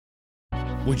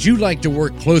Would you like to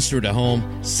work closer to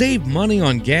home, save money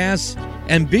on gas,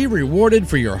 and be rewarded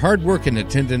for your hard work and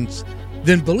attendance?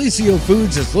 Then Bellisio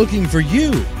Foods is looking for you.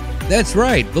 That's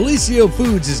right, Bellisio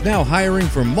Foods is now hiring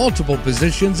for multiple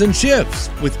positions and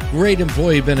shifts with great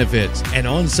employee benefits, an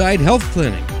on-site health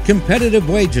clinic, competitive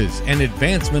wages, and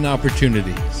advancement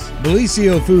opportunities.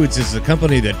 Bellisio Foods is a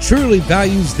company that truly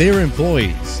values their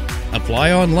employees.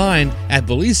 Apply online at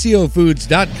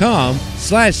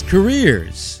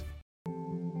belisiofoods.com/careers.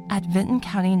 At Vinton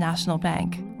County National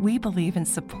Bank, we believe in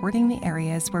supporting the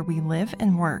areas where we live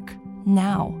and work.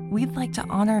 Now, we'd like to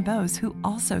honor those who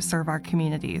also serve our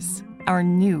communities. Our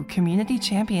new Community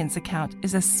Champions account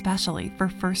is especially for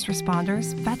first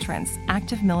responders, veterans,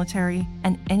 active military,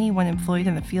 and anyone employed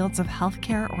in the fields of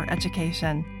healthcare or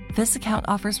education. This account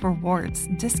offers rewards,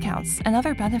 discounts, and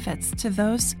other benefits to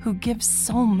those who give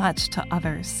so much to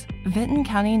others. Vinton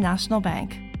County National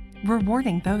Bank,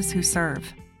 rewarding those who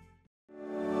serve.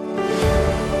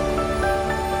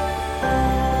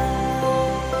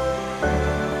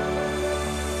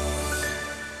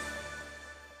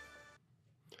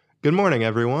 Good morning,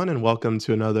 everyone, and welcome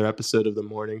to another episode of The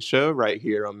Morning Show right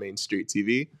here on Main Street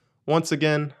TV. Once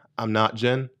again, I'm not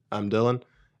Jen, I'm Dylan,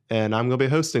 and I'm going to be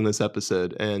hosting this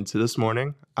episode. And this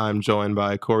morning, I'm joined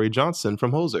by Corey Johnson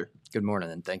from Holzer. Good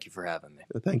morning, and thank you for having me.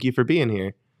 Thank you for being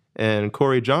here. And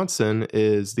Corey Johnson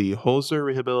is the Holzer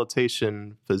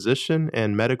Rehabilitation Physician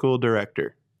and Medical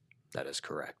Director. That is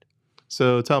correct.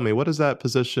 So tell me, what does that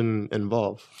position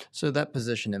involve? So that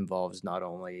position involves not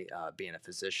only being a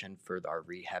physician for our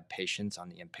rehab patients on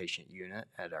the inpatient unit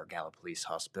at our Gallup Police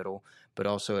Hospital, but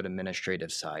also an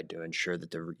administrative side to ensure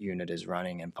that the unit is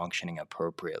running and functioning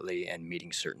appropriately and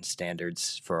meeting certain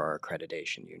standards for our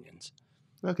accreditation unions.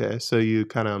 Okay, so you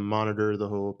kind of monitor the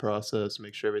whole process,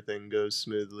 make sure everything goes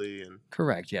smoothly, and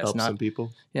correct. Yes, help some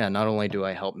people. Yeah, not only do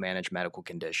I help manage medical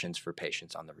conditions for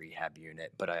patients on the rehab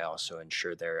unit, but I also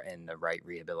ensure they're in the right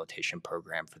rehabilitation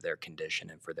program for their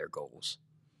condition and for their goals.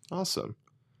 Awesome.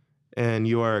 And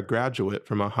you are a graduate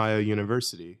from Ohio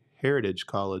University, Heritage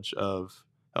College of,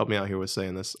 help me out here with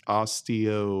saying this,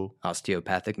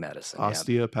 osteopathic medicine.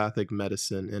 Osteopathic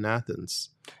medicine in Athens.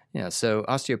 Yeah, so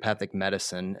osteopathic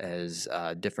medicine is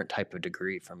a different type of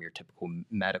degree from your typical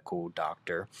medical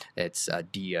doctor. It's a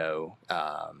DO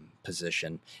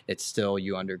position. It's still,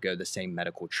 you undergo the same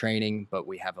medical training, but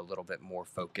we have a little bit more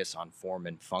focus on form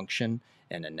and function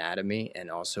and anatomy.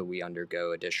 And also we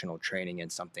undergo additional training in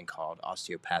something called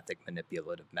osteopathic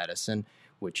manipulative medicine,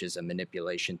 which is a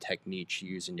manipulation technique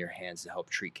used in your hands to help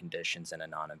treat conditions in a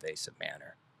non-invasive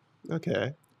manner.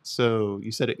 Okay. So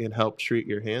you said it can help treat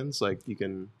your hands, like you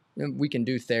can... We can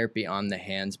do therapy on the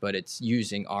hands, but it's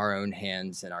using our own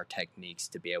hands and our techniques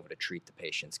to be able to treat the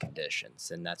patient's conditions,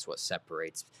 and that's what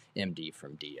separates MD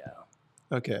from DO.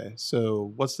 Okay,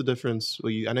 so what's the difference?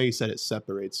 Well, I know you said it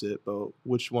separates it, but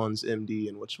which one's MD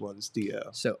and which one's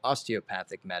DO? So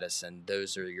osteopathic medicine,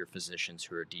 those are your physicians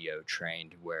who are DO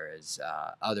trained, whereas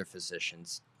other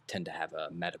physicians tend to have a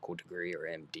medical degree or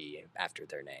MD after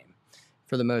their name.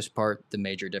 For the most part, the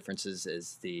major differences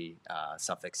is the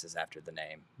suffixes after the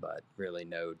name, but really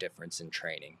no difference in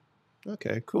training.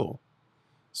 Okay, cool.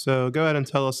 So go ahead and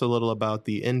tell us a little about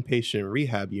the inpatient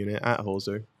rehab unit at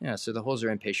Holzer. Yeah, so the Holzer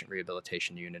Inpatient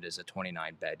Rehabilitation Unit is a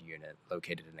 29-bed unit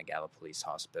located in the Gallup Police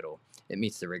Hospital. It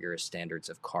meets the rigorous standards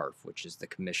of CARF, which is the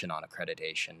Commission on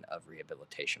Accreditation of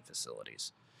Rehabilitation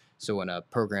Facilities. So when a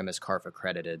program is CARF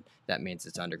accredited, that means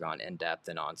it's undergone in-depth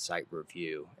and on-site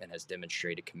review and has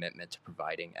demonstrated commitment to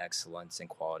providing excellence and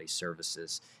quality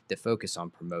services that focus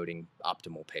on promoting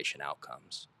optimal patient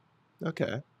outcomes.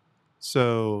 Okay.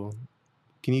 So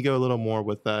can you go a little more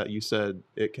with that? You said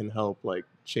it can help like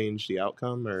change the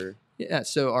outcome, or? Yeah,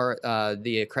 so our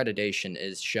the accreditation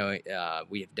is showing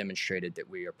we have demonstrated that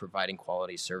we are providing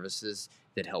quality services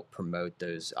that help promote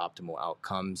those optimal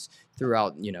outcomes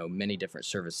throughout, many different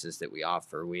services that we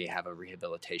offer. We have a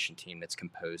rehabilitation team that's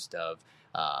composed of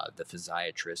the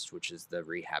physiatrist, which is the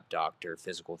rehab doctor,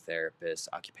 physical therapist,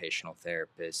 occupational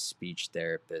therapist, speech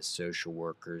therapist, social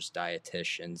workers,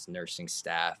 dietitians, nursing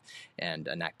staff, and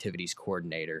an activities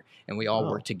coordinator. And we all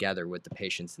work together with the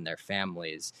patients and their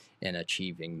families in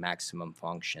achieving maximum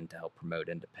function to help promote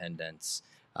independence,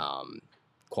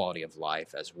 quality of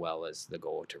life, as well as the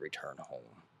goal to return home.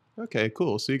 Okay,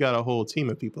 cool. So you got a whole team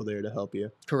of people there to help you.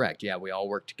 Correct. Yeah, we all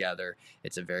work together.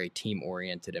 It's a very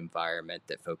team-oriented environment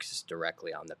that focuses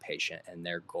directly on the patient and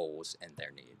their goals and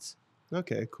their needs.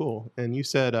 Okay, cool. And you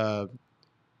said,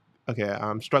 okay,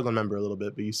 I'm struggling to remember a little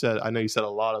bit, but I know you said a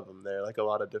lot of them there, like a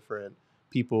lot of different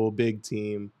people, big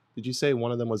team. Did you say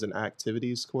one of them was an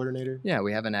activities coordinator? Yeah,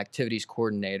 we have an activities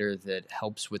coordinator that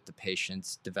helps with the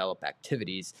patients develop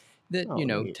activities that, Oh,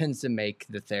 neat. tends to make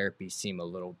the therapy seem a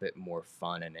little bit more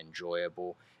fun and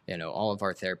enjoyable. All of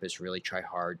our therapists really try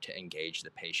hard to engage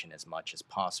the patient as much as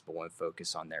possible and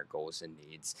focus on their goals and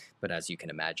needs. But as you can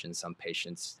imagine, some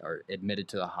patients are admitted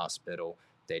to the hospital.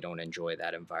 They don't enjoy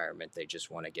that environment. They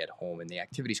just want to get home. And the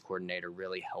activities coordinator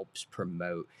really helps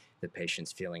promote the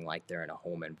patients feeling like they're in a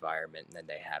home environment, and then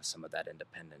they have some of that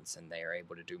independence and they are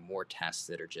able to do more tasks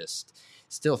that are just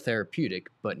still therapeutic,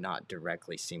 but not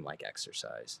directly seem like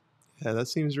exercise. Yeah, that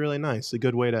seems really nice. A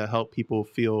good way to help people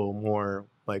feel more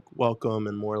like welcome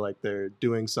and more like they're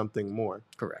doing something more.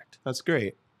 Correct. That's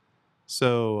great.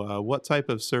 So, what type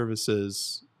of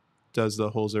services does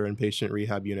the Holzer inpatient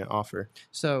rehab unit offer?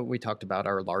 So we talked about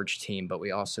our large team, but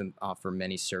we also offer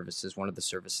many services. One of the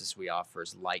services we offer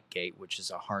is Light Gait, which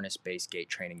is a harness-based gait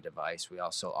training device. We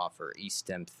also offer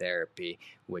e-stim therapy,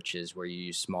 which is where you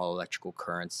use small electrical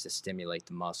currents to stimulate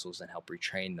the muscles and help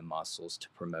retrain the muscles to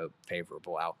promote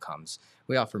favorable outcomes.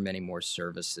 We offer many more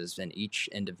services, and each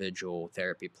individual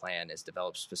therapy plan is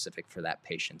developed specific for that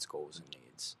patient's goals and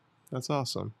needs. That's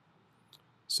awesome.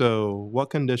 So, what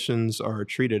conditions are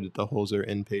treated at the Holzer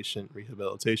inpatient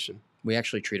rehabilitation? We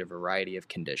actually treat a variety of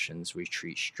conditions. We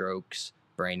treat strokes,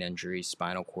 brain injuries,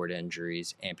 spinal cord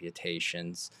injuries,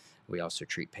 amputations. We also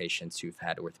treat patients who've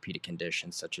had orthopedic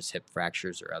conditions such as hip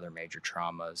fractures or other major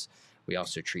traumas. We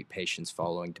also treat patients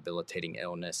following debilitating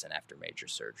illness and after major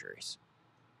surgeries.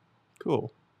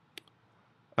 Cool.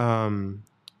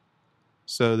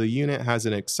 So, the unit has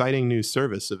an exciting new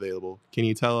service available. Can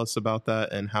you tell us about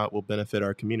that and how it will benefit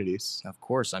our communities? Of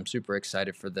course, I'm super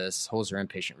excited for this. Holzer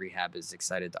Inpatient Rehab is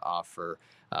excited to offer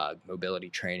mobility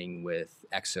training with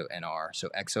ExoNR. So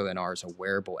ExoNR is a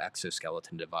wearable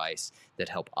exoskeleton device that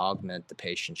help augment the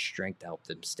patient's strength to help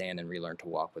them stand and relearn to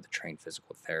walk with a trained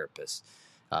physical therapist.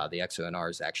 The ExoNR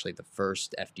is actually the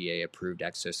first FDA-approved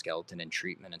exoskeleton in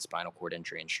treatment in spinal cord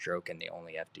injury and stroke, and the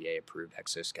only FDA-approved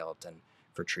exoskeleton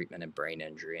for treatment in brain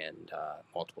injury and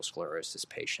multiple sclerosis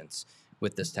patients.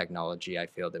 With this technology, I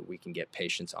feel that we can get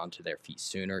patients onto their feet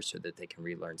sooner so that they can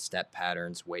relearn step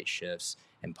patterns, weight shifts,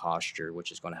 and posture,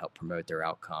 which is going to help promote their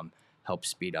outcome, help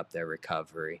speed up their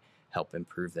recovery, help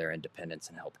improve their independence,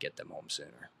 and help get them home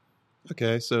sooner.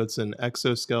 Okay, so it's an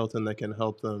exoskeleton that can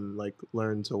help them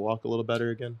learn to walk a little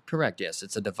better again? Correct, yes.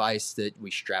 It's a device that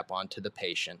we strap onto the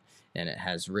patient, and it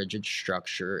has rigid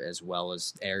structure as well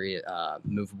as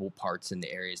movable parts in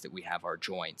the areas that we have our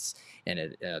joints.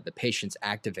 And the patients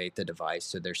activate the device,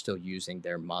 so they're still using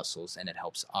their muscles, and it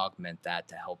helps augment that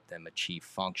to help them achieve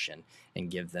function and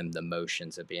give them the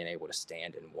motions of being able to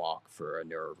stand and walk for a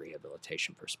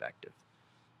neurorehabilitation perspective.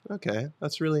 Okay,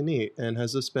 that's really neat. And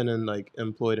has this been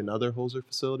employed in other Holzer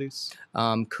facilities?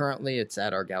 Currently, it's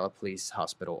at our Gallipolis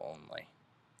Hospital only.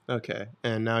 Okay,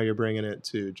 and now you're bringing it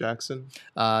to Jackson?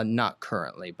 Not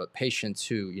currently, but patients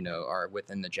who are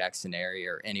within the Jackson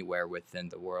area or anywhere within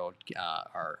the world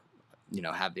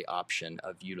have the option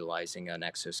of utilizing an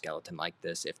exoskeleton like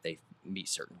this if they meet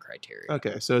certain criteria.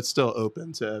 Okay, so it's still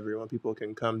open to everyone. People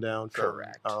can come down from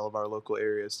Correct. all of our local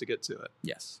areas to get to it.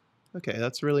 Yes. Okay,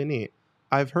 that's really neat.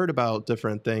 I've heard about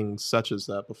different things such as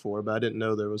that before, but I didn't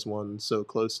know there was one so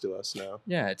close to us now.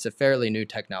 Yeah, it's a fairly new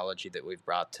technology that we've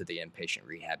brought to the inpatient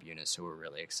rehab unit, so we're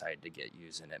really excited to get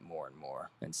using it more and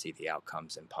more and see the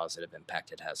outcomes and positive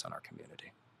impact it has on our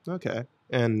community. Okay.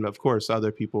 And of course,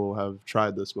 other people have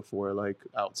tried this before,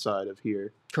 outside of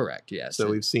here. Correct, yes. So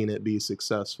we've seen it be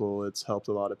successful. It's helped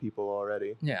a lot of people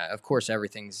already. Yeah, of course,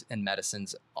 everything's in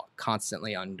medicine's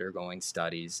constantly undergoing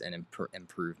studies and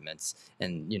improvements.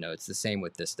 And, it's the same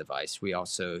with this device. We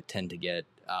also tend to get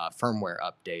firmware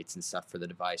updates and stuff for the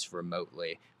device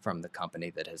remotely from the company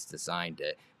that has designed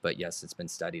it. But yes, it's been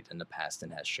studied in the past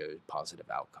and has showed positive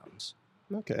outcomes.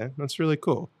 Okay, that's really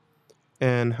cool.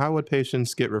 And how would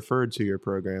patients get referred to your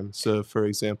program? So, for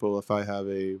example, if I have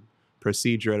a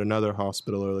procedure at another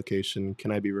hospital or location,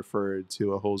 can I be referred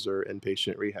to a Holzer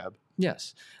inpatient rehab?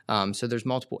 Yes. So there's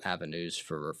multiple avenues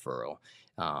for referral.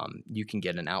 You can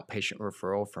get an outpatient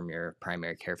referral from your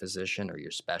primary care physician or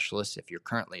your specialist. If you're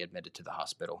currently admitted to the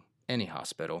hospital, any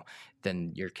hospital,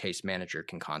 then your case manager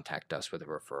can contact us with a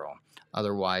referral.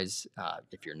 Otherwise,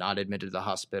 if you're not admitted to the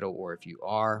hospital, or if you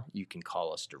are, you can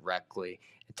call us directly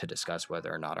to discuss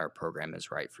whether or not our program is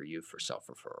right for you for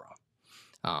self-referral.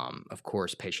 Of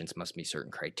course, patients must meet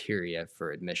certain criteria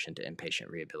for admission to inpatient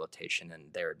rehabilitation,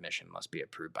 and their admission must be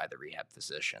approved by the rehab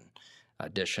physician.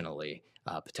 Additionally,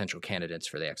 potential candidates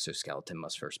for the exoskeleton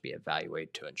must first be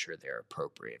evaluated to ensure they're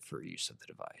appropriate for use of the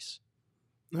device.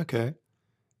 Okay.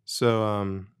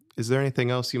 So, Is there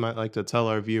anything else you might like to tell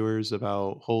our viewers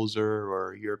about Holzer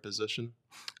or your position?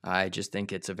 I just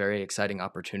think it's a very exciting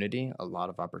opportunity, a lot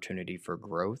of opportunity for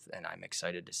growth, and I'm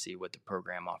excited to see what the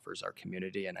program offers our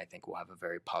community, and I think we'll have a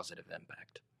very positive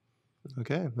impact.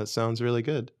 Okay, that sounds really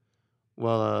good.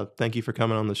 Well, thank you for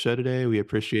coming on the show today. We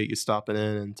appreciate you stopping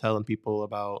in and telling people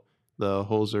about the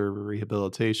Holzer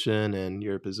rehabilitation and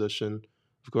your position.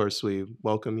 Of course, we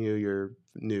welcome you. You're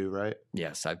new, right?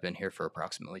 Yes, I've been here for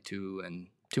approximately 2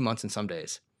 months and some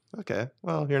days. Okay.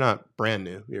 Well, you're not brand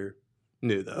new. You're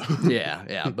new, though.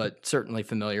 Yeah, but certainly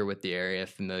familiar with the area,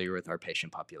 familiar with our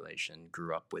patient population,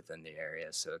 grew up within the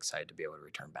area, so excited to be able to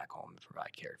return back home and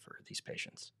provide care for these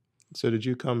patients. So did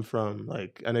you come from,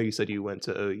 like, I know you said you went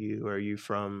to OU. Are you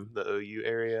from the OU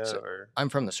area So or I'm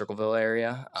from the Circleville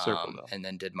area, Circleville? and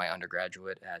then did my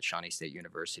undergraduate at Shawnee State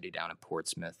University down in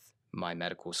Portsmouth, my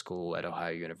medical school at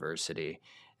Ohio University,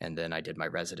 and then I did my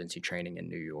residency training in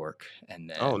New York.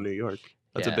 And Oh, then, New York.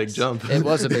 That's a big yes, jump. it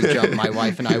was a big jump. My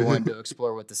wife and I wanted to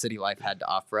explore what the city life had to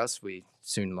offer us. We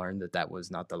soon learned that that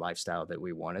was not the lifestyle that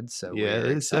we wanted, so we Yeah, were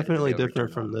it's excited to be definitely able to different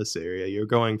return from home. this area. You're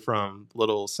going from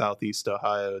little southeast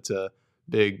Ohio to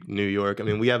big New York. I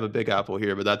mean, we have a Big Apple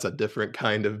here, but that's a different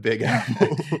kind of Big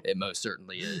Apple. It most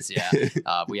certainly is, yeah.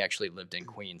 We actually lived in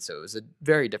Queens, so it was a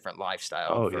very different lifestyle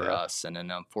Oh, for yeah. us. And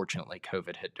then unfortunately,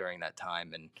 COVID hit during that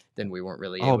time, and then we weren't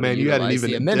really Oh able to man, you had an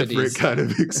utilize even the a different amenities. kind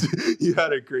of you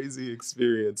had a crazy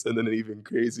experience and then an even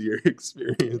crazier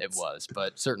experience. It was,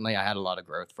 but certainly I had a lot of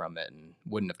growth from it and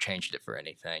wouldn't have changed it for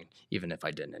anything, even if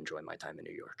I didn't enjoy my time in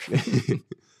New York.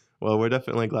 Well, we're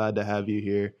definitely glad to have you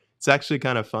here. It's actually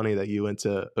kind of funny that you went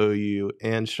to OU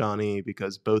and Shawnee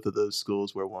because both of those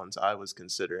schools were ones I was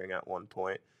considering at one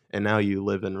point, and now you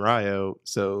live in Rio,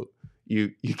 so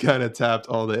you kind of tapped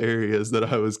all the areas that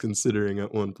I was considering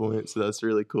at one point. So that's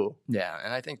really cool. Yeah,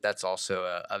 and I think that's also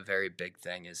a very big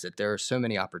thing is that there are so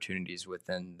many opportunities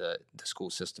within the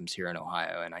school systems here in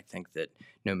Ohio, and I think that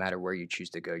no matter where you choose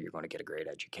to go, you're going to get a great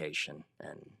education.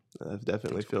 And I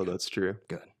definitely feel that's true.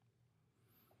 good.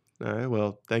 All right.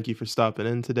 Well, thank you for stopping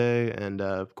in today. And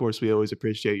of course, we always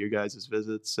appreciate your guys'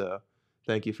 visits. So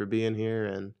thank you for being here.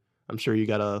 And I'm sure you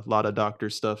got a lot of doctor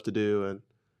stuff to do.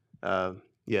 And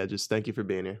yeah, just thank you for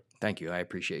being here. Thank you. I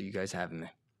appreciate you guys having me.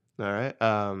 All right.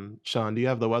 Sean, do you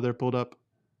have the weather pulled up?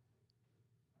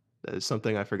 That is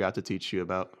something I forgot to teach you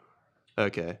about.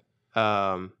 Okay.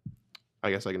 I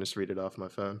guess I can just read it off my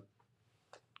phone.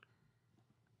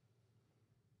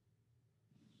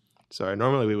 Sorry,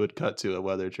 normally we would cut to a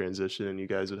weather transition and you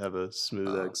guys would have a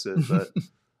smooth exit, but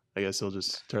I guess I'll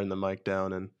just turn the mic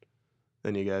down and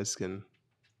then you guys can.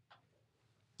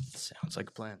 Sounds like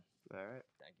a plan. All right.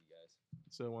 Thank you, guys.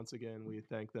 So once again, we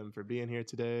thank them for being here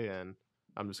today, and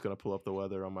I'm just going to pull up the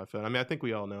weather on my phone. I mean, I think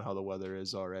we all know how the weather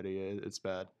is already. It's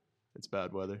bad. It's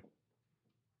bad weather.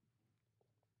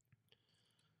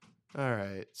 All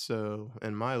right. So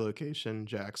in my location,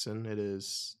 Jackson, it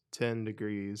is 10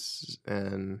 degrees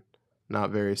and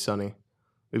not very sunny.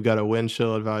 We've got a wind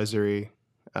chill advisory.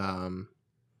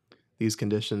 These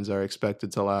conditions are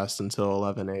expected to last until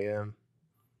 11 a.m.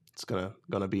 It's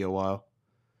gonna be a while.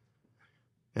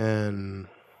 And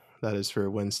that is for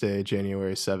Wednesday,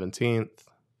 January 17th.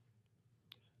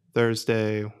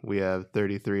 Thursday, we have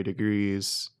 33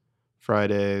 degrees.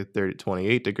 Friday,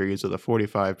 28 degrees with a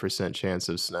 45% chance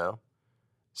of snow.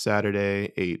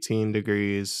 Saturday, 18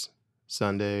 degrees.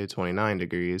 Sunday, 29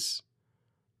 degrees.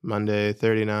 Monday,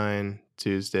 39.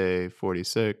 Tuesday,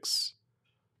 46.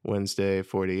 Wednesday,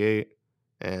 48.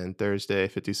 And Thursday,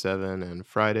 57. And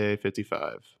Friday,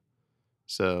 55.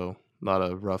 So a lot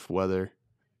of rough weather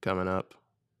coming up.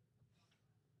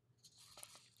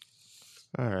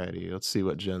 Alrighty, let's see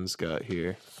what Jen's got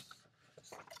here.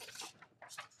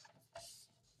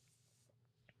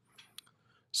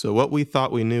 So what we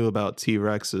thought we knew about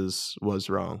T-Rexes was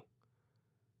wrong.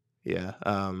 Yeah.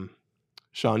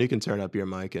 Sean, you can turn up your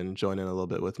mic and join in a little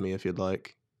bit with me if you'd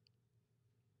like.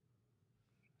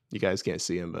 You guys can't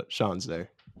see him, but Sean's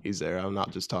there. He's there. I'm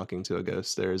not just talking to a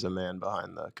ghost. There is a man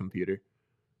behind the computer.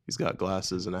 He's got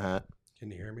glasses and a hat.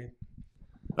 Can you hear me?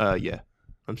 Yeah.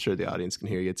 I'm sure the audience can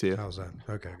hear you too. How's that?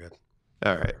 Okay, good.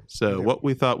 All right. So what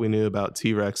we thought we knew about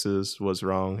T-Rexes was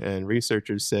wrong, and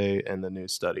researchers say in the new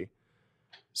study.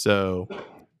 So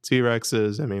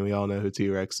T-Rexes, I mean, we all know what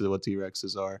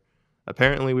T-Rexes are.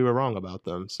 Apparently, we were wrong about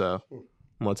them. So I'm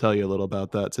going to tell you a little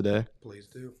about that today. Please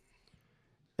do.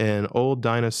 An old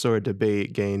dinosaur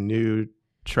debate gained new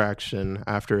traction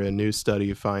after a new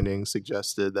study finding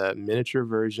suggested that miniature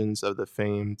versions of the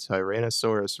famed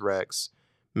Tyrannosaurus Rex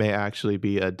may actually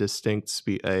be a distinct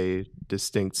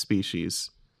species.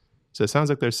 So it sounds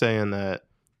like they're saying that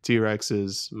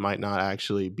T-Rexes might not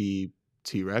actually be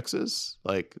T-Rexes?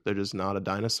 Like, they're just not a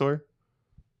dinosaur?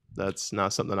 That's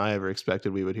not something I ever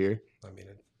expected we would hear. I mean,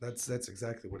 that's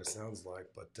exactly what it sounds like.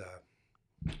 But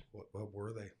what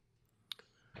were they?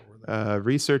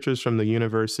 Researchers from the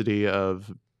University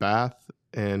of Bath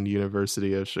and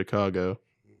University of Chicago.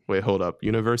 Wait, hold up.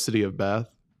 University of Bath?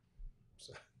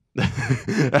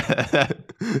 That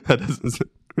doesn't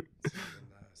sounded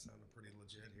pretty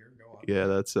legit here. Go on. Yeah,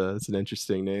 that's an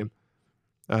interesting name.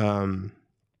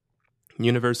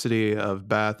 University of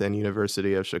Bath and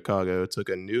University of Chicago took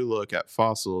a new look at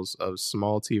fossils of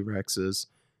small T-Rexes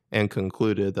and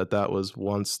concluded that was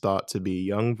once thought to be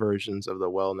young versions of the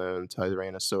well-known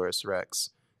Tyrannosaurus rex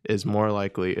is more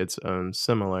likely its own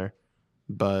similar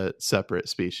but separate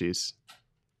species.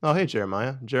 Oh, hey,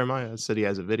 Jeremiah. Jeremiah said he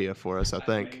has a video for us, I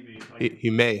think. He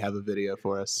may have a video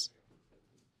for us.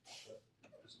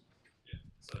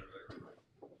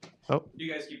 Oh.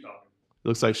 You guys keep talking.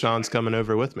 Looks like Sean's coming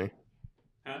over with me.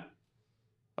 Huh?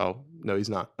 Oh, no, he's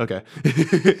not. Okay.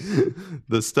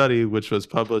 The study, which was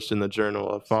published in the Journal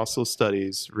of Fossil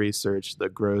Studies, researched the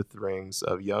growth rings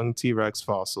of young T-Rex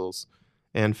fossils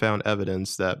and found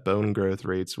evidence that bone growth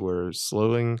rates were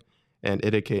slowing and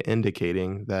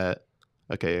indicating that,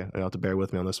 okay, I have to bear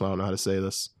with me on this one, I don't know how to say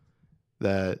this,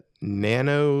 that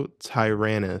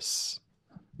Nanotyrannus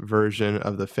version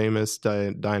of the famous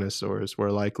dinosaurs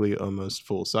were likely almost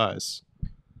full size.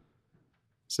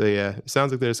 So yeah, it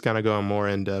sounds like they're just kind of going more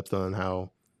in depth on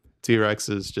how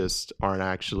T-Rexes just aren't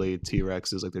actually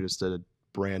T-Rexes, like they're just a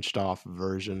branched off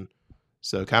version.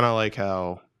 So kind of like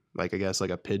how, like I guess like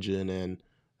a pigeon and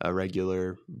a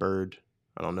regular bird.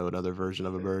 I don't know another version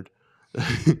of a bird.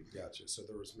 Gotcha. So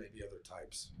there was maybe other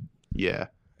types. Yeah,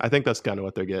 I think that's kind of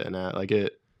what they're getting at. Like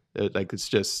it's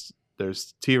just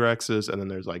there's T-Rexes and then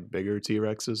there's like bigger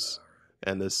T-Rexes.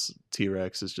 And this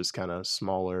T-Rex is just kind of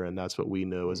smaller, and that's what we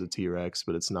know as a T-Rex,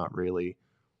 but it's not really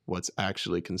what's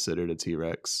actually considered a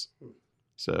T-Rex.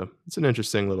 So it's an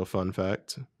interesting little fun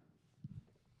fact.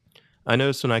 I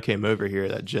noticed when I came over here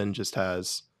that Jen just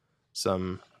has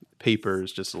some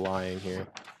papers just lying here,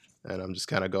 and I'm just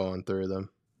kind of going through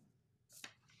them.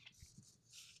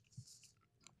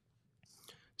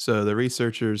 So the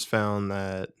researchers found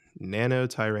that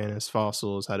Nanotyrannus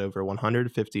fossils had over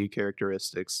 150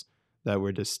 characteristics that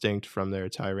were distinct from their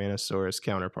Tyrannosaurus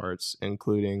counterparts,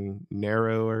 including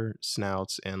narrower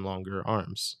snouts and longer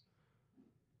arms.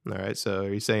 All right, so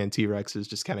are you saying T-Rexes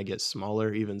just kind of get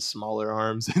smaller, even smaller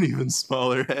arms and even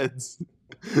smaller heads?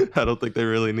 I don't think they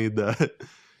really need that.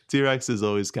 T-Rexes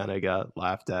always kind of got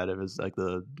laughed at as like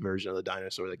the version of the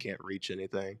dinosaur that can't reach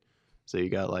anything. So you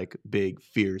got like big,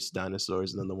 fierce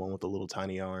dinosaurs, and then the one with the little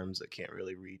tiny arms that can't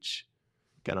really reach.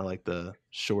 Kind of like the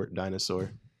short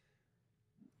dinosaur.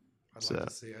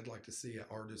 I'd like to see an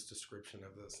artist description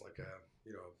of this, like a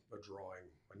drawing.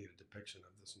 I need a depiction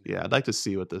of this. Yeah, I'd like to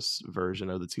see what this version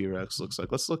of the T-Rex looks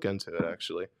like. Let's look into it,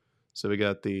 actually. So we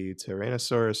got the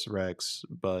Tyrannosaurus Rex,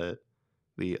 but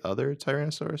the other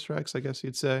Tyrannosaurus Rex, I guess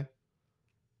you'd say.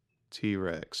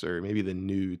 T-Rex, or maybe the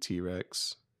new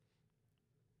T-Rex.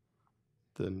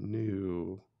 The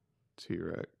new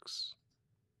T-Rex.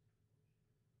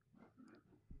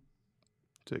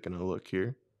 Taking a look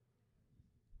here.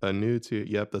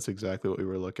 Yep, that's exactly what we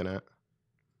were looking at.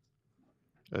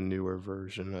 A newer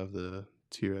version of the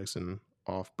T-Rex, an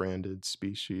off-branded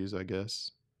species, I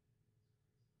guess.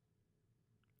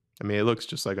 I mean, it looks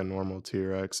just like a normal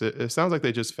T-Rex. It sounds like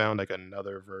they just found like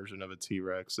another version of a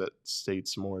T-Rex that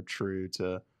states more true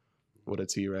to what a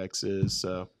T-Rex is.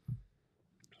 So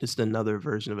just another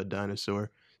version of a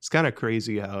dinosaur. It's kind of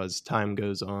crazy how as time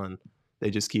goes on, they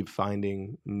just keep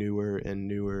finding newer and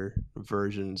newer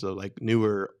versions of like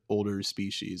newer, older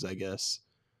species, I guess.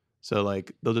 So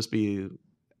like they'll just be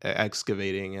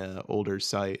excavating an older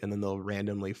site and then they'll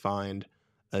randomly find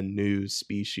a new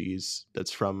species that's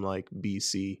from like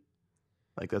BC.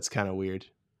 Like that's kind of weird.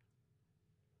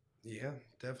 Yeah,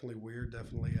 definitely weird.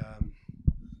 Definitely,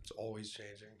 it's always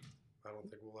changing. I don't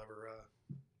think we'll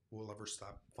ever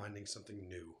stop finding something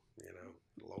new. You know,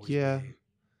 it'll always be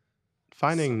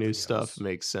finding new stuff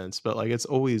makes sense, but like it's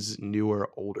always newer,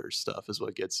 older stuff is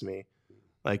what gets me.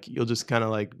 Like you'll just kind of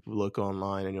like look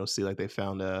online and you'll see like they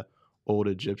found a old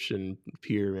Egyptian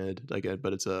pyramid,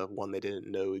 but it's a one they didn't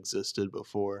know existed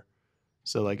before.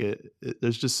 So like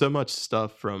there's just so much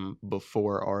stuff from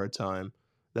before our time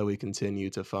that we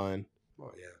continue to find.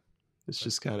 Oh yeah, it's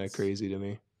just kind of crazy to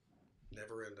me.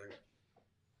 Never ending.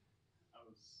 I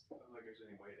don't think there's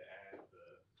any way to add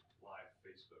the live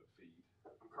Facebook feed.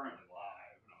 I'm currently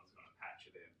live, and I was going to patch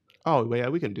it in. Oh, yeah,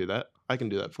 we can do that. I can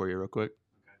do that for you real quick.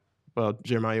 Okay. Well,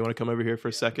 Jeremiah, you want to come over here for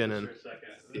a second? For a second.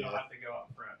 Then I'll have to go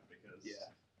up front because... Yeah,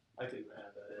 I can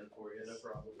add that in for you, no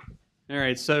All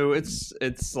right, so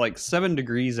it's like 7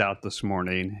 degrees out this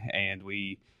morning, and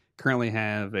we currently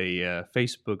have a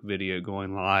Facebook video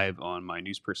going live on my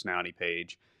news personality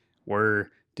page. We're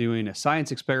doing a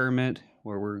science experiment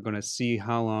where we're going to see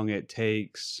how long it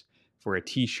takes for a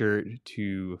T-shirt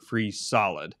to freeze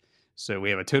solid. So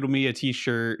we have a Total Mia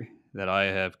T-shirt that I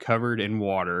have covered in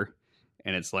water,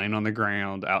 and it's laying on the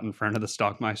ground out in front of the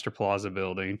Stockmeister Plaza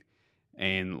building.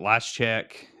 And last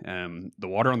check, the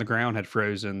water on the ground had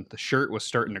frozen. The shirt was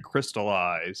starting to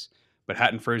crystallize, but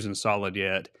hadn't frozen solid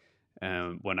yet.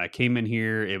 When I came in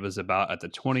here, it was about at the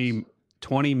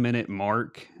 20 minute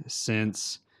mark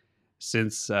since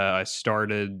I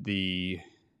started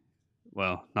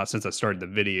not since I started the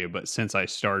video, but since I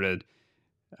started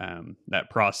that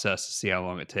process to see how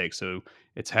long it takes. So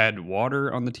it's had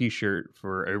water on the T-shirt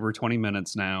for over 20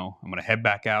 minutes now. I'm going to head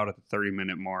back out at the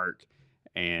 30-minute mark,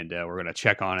 and we're going to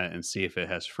check on it and see if it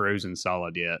has frozen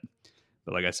solid yet.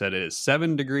 But like I said, it is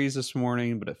 7 degrees this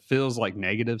morning, but it feels like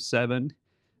 -7,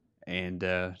 and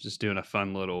just doing a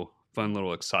fun little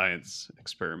science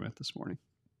experiment this morning.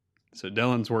 So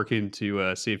Dylan's working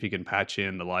to see if he can patch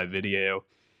in the live video,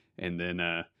 and then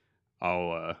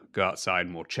I'll go outside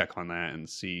and we'll check on that and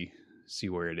see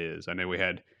where it is. I know we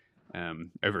had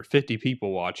over 50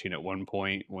 people watching at one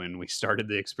point when we started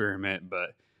the experiment, but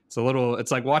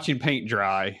it's like watching paint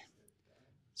dry.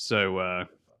 So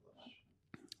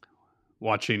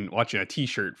watching a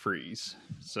T-shirt freeze.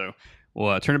 So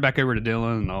we'll turn it back over to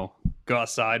Dylan, and I'll go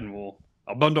outside and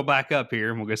I'll bundle back up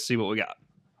here and we'll go see what we got.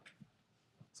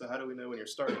 So how do we know when you're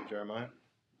starting, Jeremiah?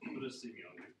 We'll just see me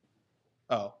on there.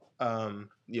 Oh,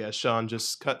 yeah, Sean,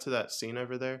 just cut to that scene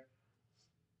over there.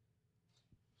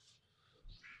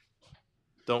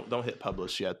 Don't hit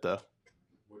publish yet, though.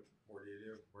 What do you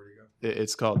do? Where do you go?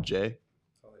 It's called J.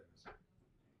 Oh,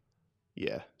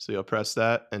 yeah. Yeah, so you'll press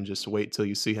that and just wait till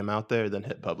you see him out there, then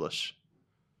hit publish.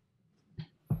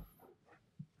 I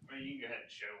mean, you can go ahead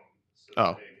and show them so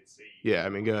Oh, that they can see. Yeah, I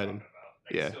mean, go ahead and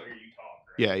They yeah. can still hear you talk,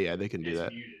 right? Yeah, they can do It's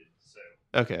that. muted, so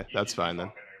Okay, that's fine then.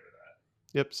 talking over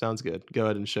that. Yep, sounds good. Go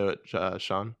ahead and show it,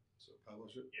 Sean. So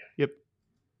publish it? Yep.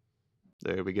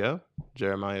 There we go.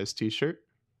 Jeremiah's T-shirt.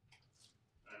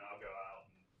 And I'll go out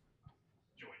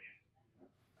and join you.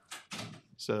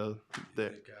 So You there.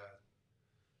 think,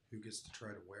 who gets to try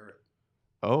to wear it?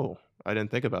 Oh, I didn't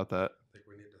think about that. I think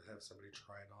we need to have somebody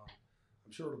try it on.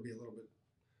 I'm sure it'll be a little bit,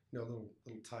 a little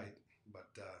tight, but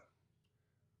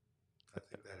I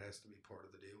think that has to be part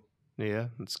of the deal. Yeah,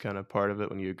 it's kind of part of it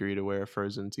when you agree to wear a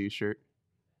Frozen T-shirt.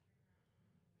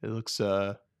 It looks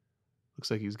like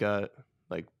he's got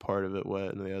like part of it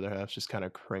wet and the other half's just kind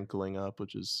of crinkling up,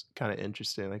 which is kind of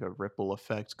interesting, like a ripple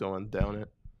effect going down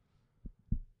it.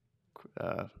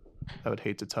 I would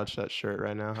hate to touch that shirt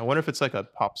right now. I wonder if it's like a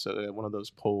one of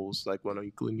those poles, like when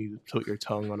you put your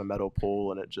tongue on a metal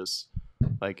pole and it just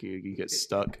like you get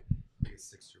stuck. I think it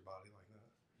sticks to your body like that.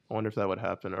 I wonder if that would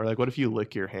happen. Or like what if you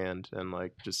lick your hand and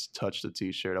like just touch the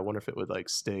T-shirt? I wonder if it would like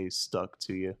stay stuck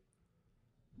to you.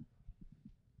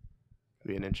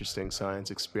 Be an interesting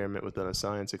science experiment within a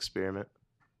science experiment.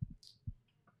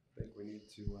 I think we need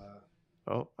to.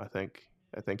 Oh, I think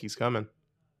he's coming.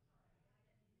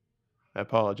 I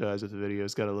apologize if the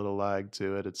video's got a little lag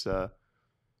to it. It's a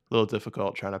little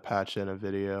difficult trying to patch in a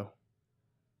video.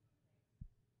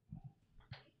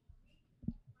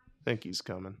 I think he's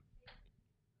coming.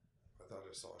 I thought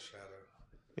I saw a shadow.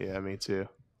 Yeah, me too.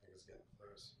 I think it's getting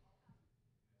close.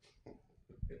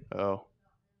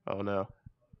 Oh no.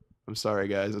 I'm sorry,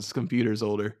 guys. This computer's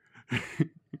older.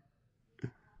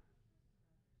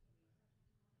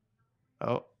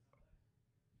 Oh.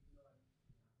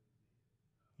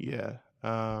 Yeah.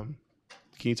 Can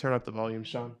you turn up the volume,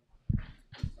 Sean?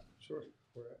 Sure.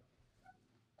 Where at?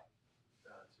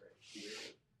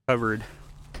 Covered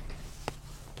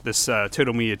this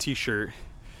Total Mia T-shirt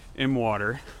in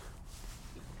water.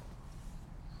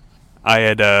 I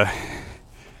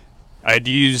had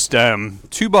used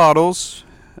 2 bottles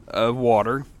of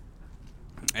water,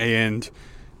 and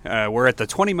we're at the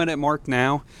 20-minute mark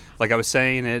now. Like I was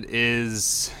saying, it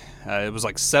was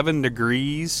like 7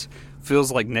 degrees.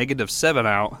 Feels like -7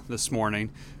 out this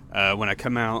morning when I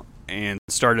come out and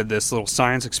started this little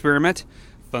science experiment.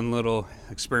 Fun little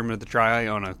experiment to try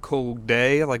on a cold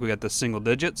day, like we got the single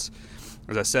digits.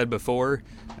 As I said before,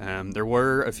 there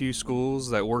were a few schools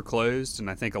that were closed, and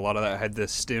I think a lot of that had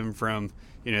this stem from,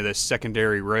 the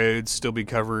secondary roads still be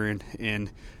covered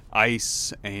in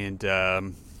ice and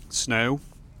snow.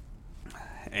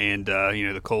 And,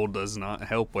 the cold does not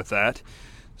help with that.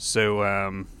 So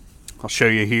I'll show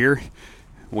you here.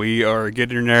 We are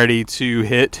getting ready to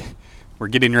hit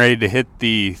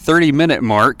the 30-minute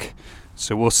mark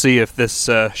So we'll see if this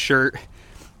shirt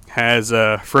has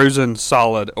frozen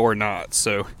solid or not.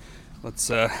 So let's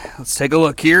take a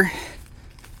look here.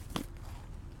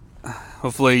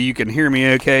 Hopefully you can hear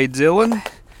me okay, Dylan.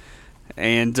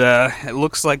 And it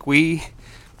looks like we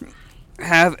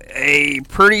have a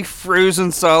pretty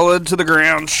frozen solid to the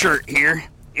ground shirt here.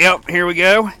 Yep, here we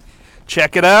go.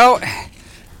 Check it out.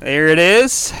 There it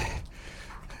is.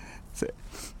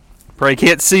 Probably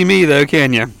can't see me though,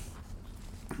 can you?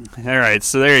 All right,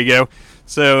 so there you go.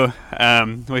 So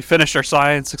we finished our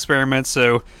science experiment.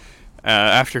 So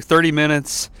after 30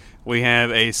 minutes, we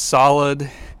have a solid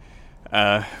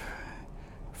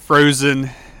frozen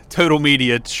Total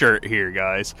Media shirt here,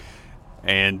 guys.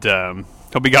 And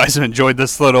hope you guys have enjoyed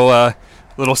this little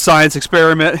science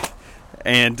experiment.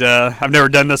 And I've never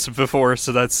done this before,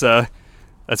 so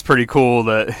that's pretty cool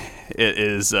that it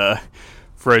is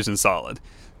frozen solid.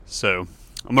 So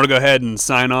I'm going to go ahead and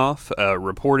sign off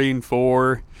reporting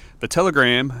for the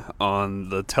Telegram on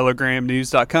the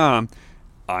telegramnews.com.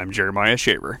 I'm Jeremiah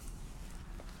Shaver.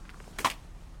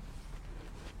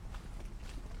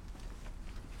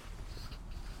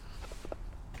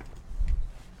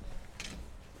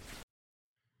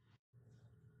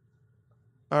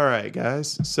 All right,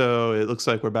 guys. So it looks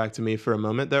like we're back to me for a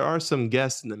moment. There are some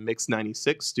guests in the Mix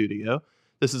 96 studio.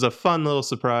 This is a fun little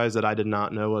surprise that I did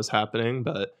not know was happening,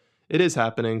 but it is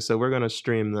happening, so we're going to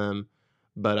stream them.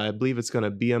 But I believe it's going to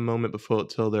be a moment before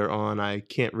till they're on. I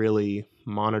can't really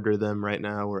monitor them right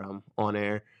now where I'm on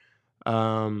air.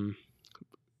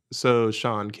 So,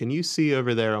 Sean, can you see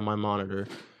over there on my monitor?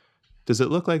 Does it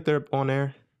look like they're on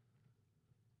air?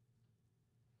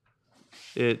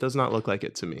 It does not look like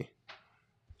it to me.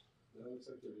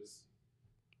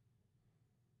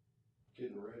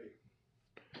 Getting ready.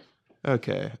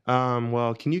 Okay.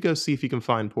 Well, can you go see if you can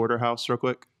find Porterhouse real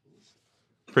quick?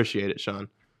 Appreciate it, Sean.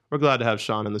 We're glad to have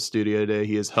Sean in the studio today.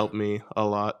 He has helped me a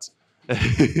lot.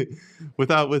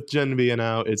 With Jen being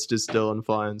out, it's just Dylan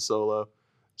flying solo.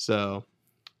 So,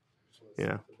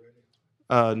 yeah.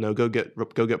 No, go get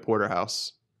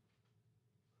Porterhouse.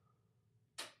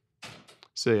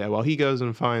 So yeah, while he goes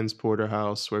and finds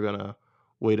Porterhouse, we're gonna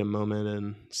wait a moment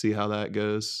and see how that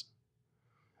goes.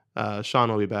 Sean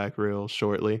will be back real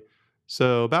shortly.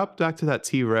 So back to that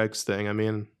T-Rex thing. I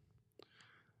mean,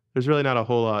 there's really not a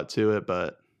whole lot to it,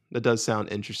 but it does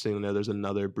sound interesting to know there's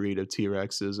another breed of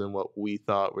T-Rexes, and what we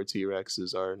thought were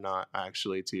T-Rexes are not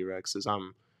actually T-Rexes. I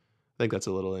think that's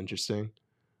a little interesting.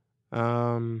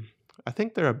 I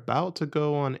think they're about to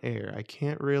go on air. I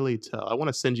can't really tell. I want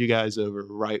to send you guys over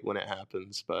right when it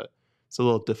happens, but it's a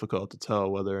little difficult to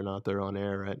tell whether or not they're on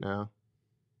air right now.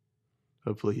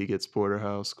 Hopefully he gets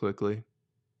Porterhouse quickly.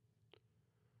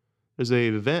 There's a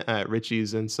event at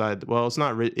Richie's inside. Well, it's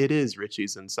not. It is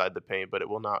Richie's Inside the Paint, but it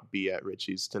will not be at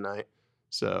Richie's tonight.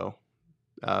 So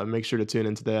make sure to tune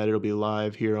into that. It'll be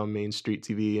live here on Main Street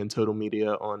TV and Total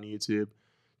Media on YouTube.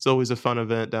 It's always a fun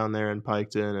event down there in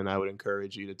Piketon, and I would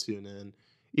encourage you to tune in.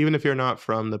 Even if you're not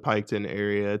from the Piketon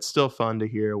area, it's still fun to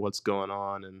hear what's going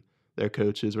on and their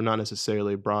coaches. We're not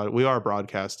necessarily we are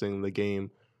broadcasting the game,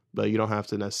 but you don't have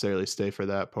to necessarily stay for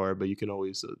that part. But you can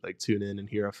always tune in and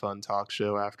hear a fun talk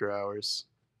show after hours.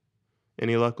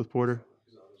 Any luck with Porter?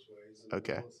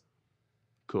 Okay,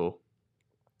 cool.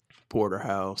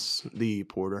 Porterhouse, the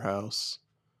Porterhouse,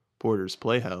 Porter's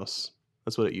Playhouse.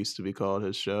 That's what it used to be called,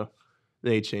 his show.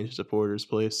 They changed it to Porter's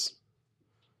Place.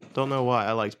 Don't know why.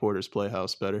 I liked Porter's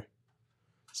Playhouse better.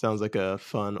 Sounds like a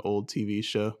fun old TV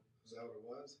show. Is that what it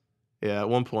was? Yeah, at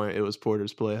one point it was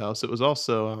Porter's Playhouse. It was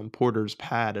also Porter's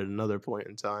Pad at another point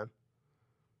in time.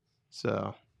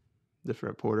 So,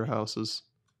 different Porterhouses.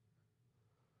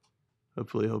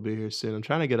 Hopefully he'll be here soon. I'm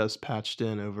trying to get us patched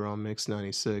in over on Mix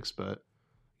 96, but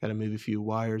got to move a few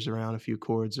wires around, a few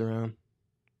cords around.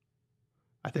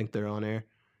 I think they're on air.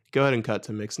 Go ahead and cut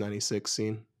to Mix 96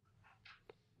 scene.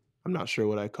 I'm not sure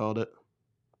what I called it.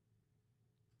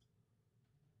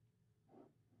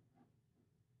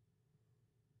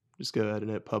 Just go ahead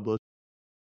and hit publish.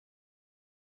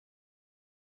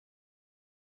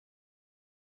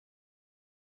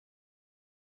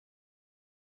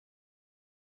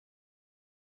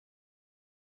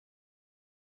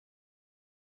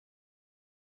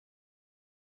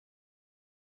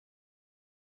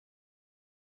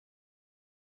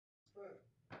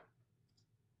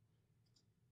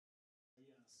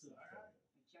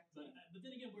 But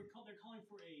then again, they're calling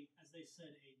for as they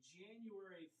said, a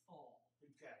January fall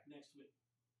next week.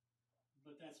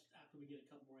 But that's after we get a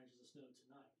couple more inches of snow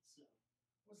tonight.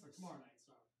 So tomorrow night?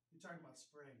 Sorry. You're talking about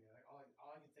spring. All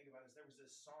I can think about is there was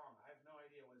this song. I have no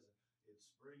idea what is it. It's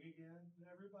spring again.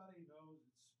 Everybody knows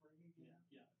it's spring again.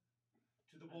 Yeah.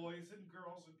 to the boys and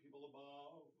girls and people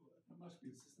above. It must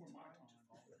be before my time.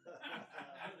 I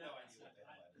have no idea what the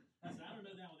hell that is. I don't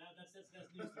know that one.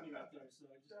 That's news to me right there. So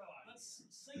just, let's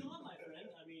sing on, my friend.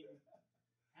 I mean,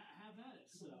 have at it.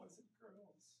 So, Boys and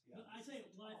girls. but I tell you,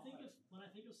 when I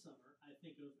think of summer, I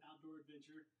think of outdoor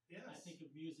adventure. Yes. I think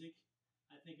of music.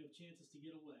 I think of chances to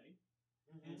get away.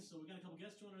 And so we got a couple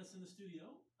guests joining us in the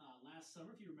studio. Last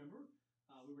summer, if you remember,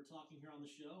 we were talking here on the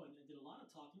show and did a lot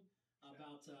of talking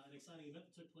about an exciting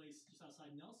event that took place just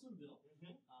outside Nelsonville,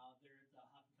 there at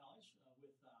Hopkins College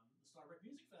with the Starbuck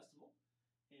Music Festival.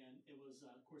 And it was,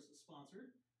 of course,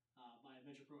 sponsored by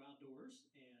Adventure Pro Outdoors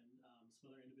and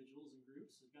some other individuals and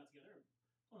groups that got together and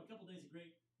put on a couple days of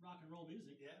great rock and roll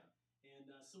music. Yeah.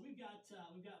 And so we've got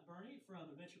Bernie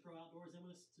from Adventure Pro Outdoors in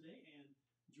with us today, and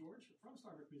George from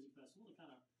Starbuck Music Festival to kind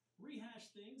of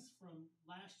rehash things from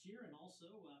last year and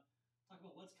also talk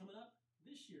about what's coming up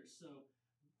this year. So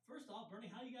first off,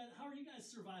 Bernie, how are you guys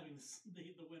surviving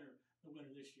the winter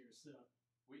this year? So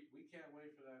we can't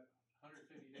wait for that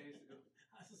 150 days to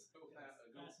go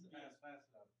fast enough.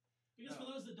 Because for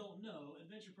those that don't know,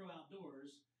 Adventure Pro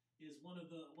Outdoors is one of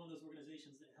those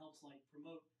organizations that helps like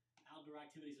promote outdoor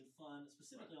activities and fun,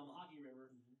 specifically on the Hockey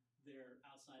River. There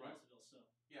outside Nelsonville. So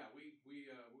yeah, we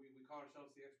call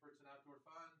ourselves the experts in outdoor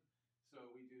fun.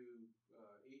 So we do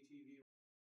ATV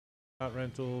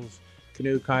rentals,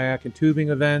 canoe, kayak, and tubing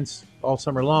events all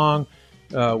summer long.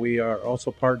 We are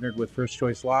also partnered with First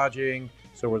Choice Lodging,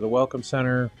 so we're the welcome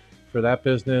center for that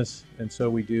business, and so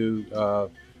we do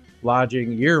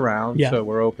lodging year-round. Yeah. So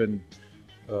we're open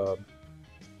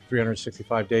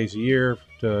 365 days a year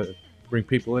to bring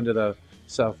people into the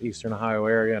southeastern Ohio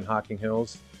area and Hocking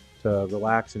Hills to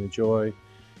relax and enjoy.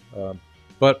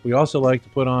 But we also like to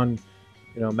put on,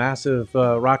 massive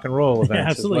rock and roll events. Yeah,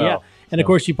 absolutely, as well. yeah. And of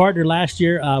course, you partnered last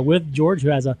year with George, who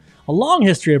has a long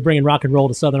history of bringing rock and roll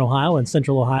to Southern Ohio and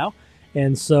Central Ohio.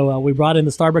 And so we brought in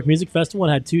the Starbuck Music Festival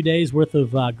and had 2 days worth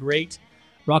of great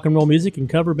rock and roll music and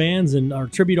cover bands and our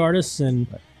tribute artists and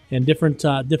different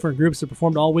groups that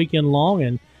performed all weekend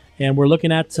long. And we're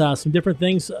looking at some different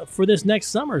things for this next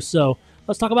summer. So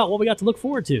let's talk about what we got to look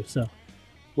forward to. So.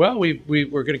 Well, we're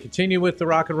going to continue with the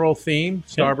rock and roll theme,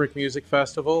 Starbuck Music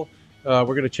Festival. We're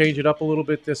going to change it up a little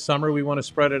bit this summer. We want to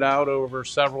spread it out over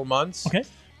several months. Okay.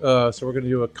 So we're going to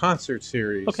do a concert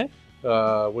series. Okay.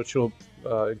 Which will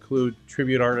include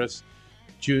tribute artists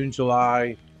June,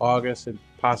 July, August, and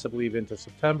possibly even into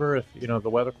September if the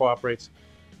weather cooperates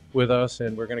with us.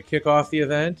 And we're going to kick off the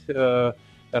event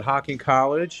at Hocking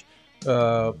College.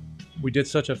 We did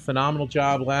such a phenomenal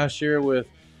job last year with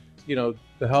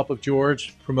the help of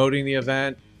George promoting the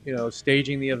event,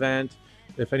 staging the event.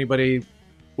 If anybody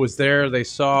was there, they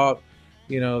saw,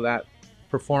 that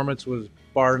performance was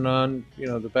bar none,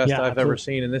 the best I've ever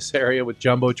seen in this area with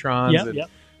jumbotrons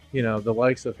and, the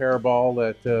likes of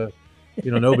Hairball that,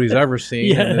 nobody's ever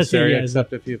seen in this area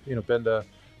except if you've, been to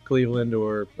Cleveland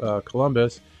or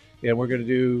Columbus. And we're going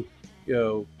to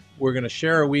do, we're going to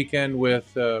share a weekend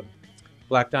with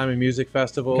Black Diamond Music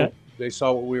Festival. Okay. They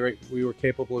saw what we were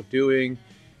capable of doing,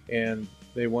 and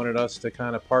they wanted us to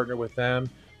kind of partner with them.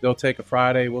 They'll take a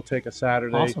Friday, we'll take a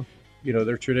Saturday. Awesome.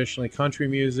 They're traditionally country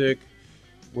music.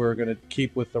 We're going to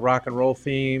keep with the rock and roll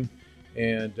theme,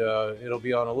 and it'll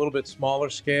be on a little bit smaller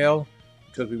scale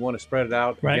because we want to spread it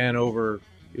out again over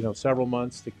several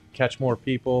months to catch more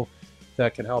people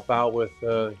that can help out with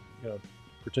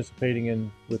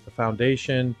participating with the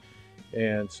foundation.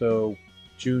 And so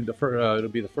June, it'll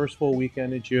be the first full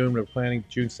weekend in June. We're planning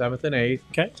June 7th and 8th.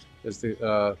 Okay. As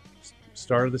the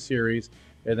start of the series,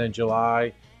 and then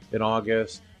July and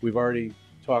August. We've already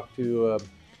talked to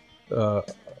a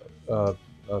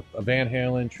Van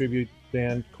Halen tribute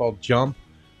band called Jump.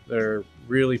 They're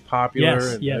really popular,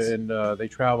 and they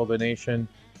travel the nation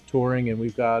touring, and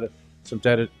we've got some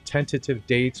tentative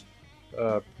dates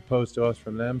proposed to us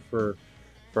from them for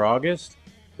August.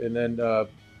 And then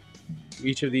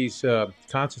each of these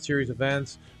concert series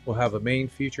events will have a main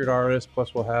featured artist,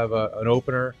 plus we'll have an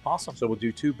opener. Awesome. So we'll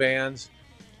do 2 bands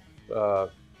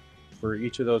for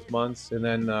each of those months. And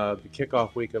then the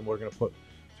kickoff weekend, we're going to put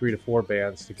 3 to 4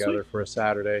 bands together for a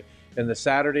Saturday. And the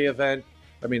Saturday event,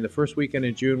 the first weekend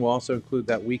in June will also include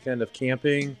that weekend of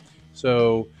camping.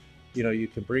 So, you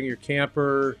can bring your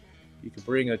camper, you can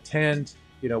bring a tent.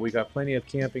 We got plenty of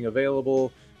camping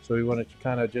available. So we want to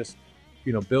kind of just,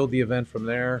 build the event from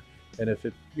there. And if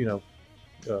it,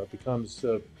 becomes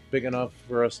big enough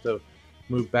for us to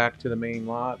move back to the main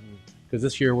lot, because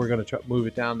this year we're going to move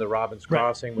it down to Robbins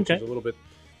Crossing, which is a little bit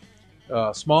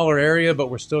smaller area, but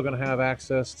we're still going to have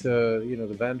access to,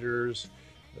 the vendors,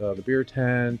 the beer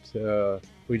tent.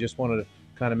 We just wanted to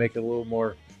kind of make it a little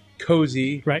more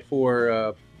cozy Right.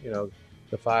 for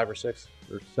the 500 or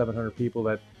 600 or 700 people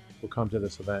that will come to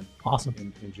this event. Awesome.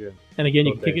 In June. And again,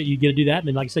 you Both get days. to do that, and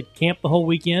then like I said, camp the whole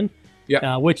weekend.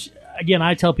 Yeah. Which again,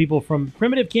 I tell people from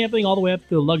primitive camping all the way up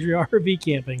to luxury RV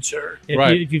camping. Sure.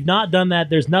 If you've not done that,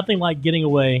 there's nothing like getting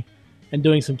away and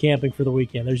doing some camping for the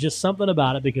weekend. There's just something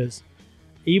about it, because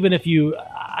even if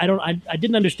I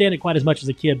didn't understand it quite as much as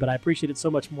a kid, but I appreciate it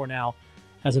so much more now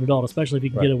as an adult, especially if you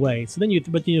can Right. get away. So then you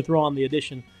throw on the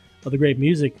addition of the great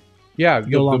music. Yeah,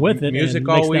 Go along with it, music and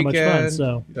it all makes that much fun, weekend.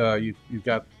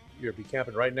 so. You'll be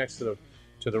camping right next to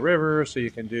the river, so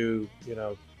you can do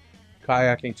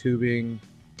kayaking, tubing,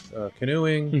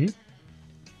 canoeing. Mhm.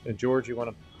 And George, you want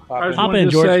to I pop just in? Hop wanted in,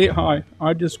 to George. say hi.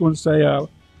 I just want to say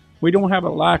we don't have a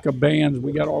lack of bands.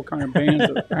 We got all kind of bands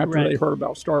that after Right. they heard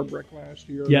about Starbrick last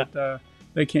year. Yeah. That,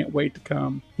 they can't wait to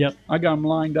come. Yep. I got them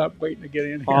lined up waiting to get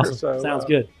in here. Awesome. So, Sounds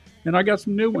good. And I got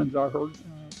some new ones. I heard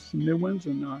some new ones,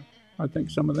 and I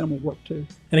think some of them will work too.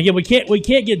 And again, we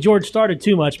can't get George started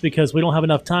too much because we don't have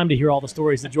enough time to hear all the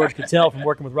stories that George could tell from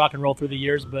working with rock and roll through the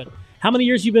years. But how many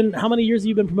years have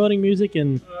you been promoting music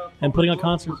and putting on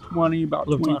concerts? 20, about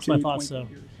That's 22, what I thought 23 so.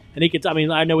 years. And he could. I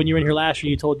mean, I know when you were in here last year,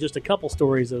 you told just a couple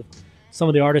stories of some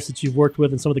of the artists that you've worked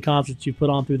with and some of the concerts you've put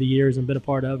on through the years and been a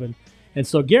part of. And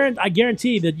so I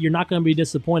guarantee that you're not going to be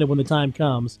disappointed when the time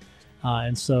comes.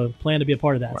 And so plan to be a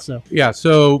part of that. Right. So Yeah.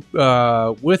 So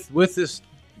with this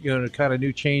kind of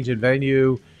new change in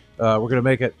venue, we're going to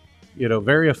make it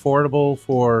very affordable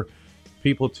for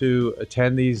people to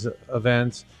attend these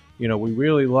events. We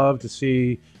really love to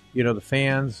see the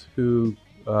fans who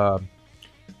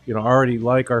already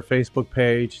like our Facebook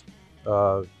page,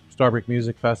 Starbrick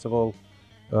Music Festival,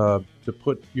 to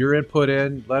put your input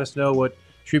in. Let us know what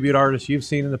tribute artists you've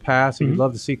seen in the past and you'd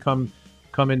love to see come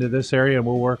into this area, and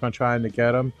we'll work on trying to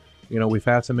get them. We've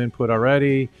had some input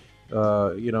already.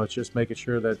 It's just making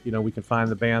sure that we can find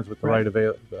the bands with the right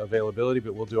availability,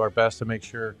 but we'll do our best to make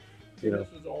sure. This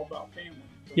is all about family.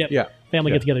 yep. Yeah.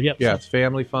 Family Yeah. get together. Yep. Yeah, So- it's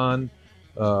family fun,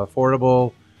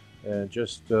 affordable, and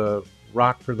just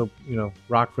rock for the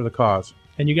cause.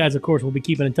 And you guys, of course, will be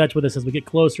keeping in touch with us as we get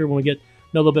closer, when we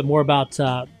know a little bit more about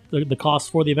the costs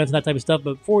for the events and that type of stuff.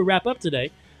 But before we wrap up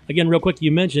today, again, real quick,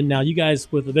 you mentioned now you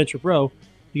guys with Adventure Pro,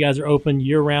 you guys are open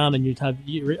year-round and you have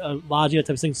lodging, that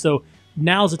type of thing. So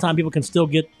now's the time people can still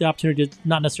get the opportunity to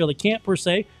not necessarily camp per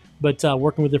se, but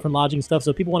working with different lodging stuff.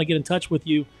 So if people want to get in touch with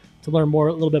you to learn a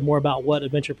little bit more about what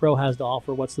Adventure Pro has to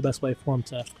offer, what's the best way for them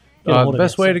to get a hold The of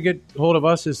best you? way So- to get hold of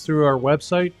us is through our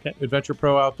website, Okay.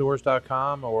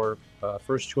 adventureprooutdoors.com, or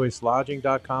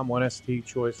firstchoicelodging.com,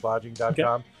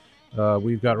 1stchoicelodging.com.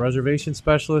 We've got reservation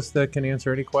specialists that can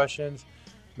answer any questions,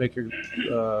 make you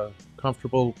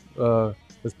comfortable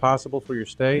as possible for your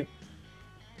stay.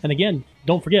 And again,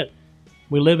 don't forget,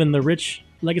 we live in the rich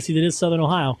legacy that is Southern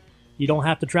Ohio. You don't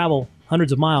have to travel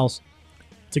hundreds of miles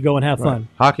to go and have fun.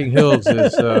 Hocking Hills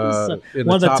is in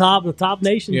One of the top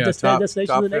nations, destinations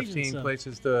top of the nation. 15 So.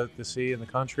 places to see in the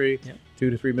country. Yep. 2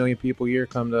 to 3 million people a year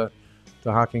come to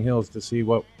Hocking Hills to see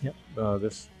what Yep.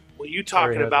 this. Well, you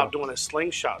talking Very about helpful. doing a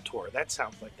slingshot tour? That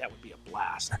sounds like that would be a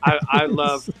blast. I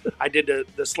love. I did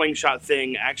the slingshot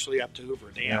thing actually up to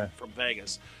Hoover Dam Yeah. from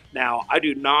Vegas. Now, I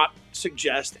do not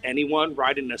suggest anyone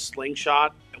riding a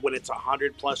slingshot when it's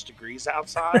 100+ degrees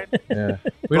outside. Yeah,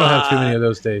 we don't have too many of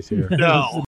those days here.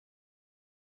 No,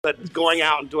 but going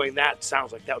out and doing that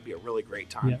sounds like that would be a really great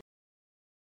time. Yeah.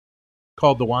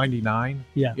 Called the Windy Nine.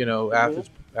 Yeah.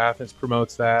 Athens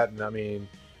promotes that, and I mean,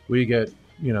 we get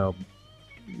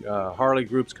Harley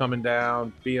groups coming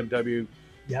down, BMW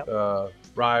Yep.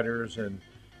 riders, and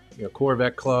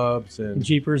Corvette clubs and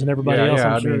Jeepers and everybody Yeah, else, yeah,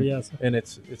 I'm I sure, mean, yes. and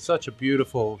it's such a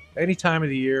beautiful any time of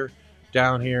the year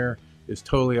down here is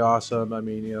totally awesome. I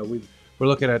mean, we're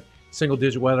looking at single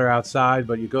digit weather outside,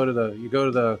 but you go to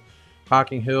the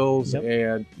Hocking Hills, Yep.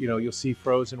 and you'll see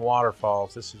frozen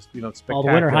waterfalls. This is it's spectacular. All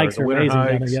the winter hikes The are winter amazing down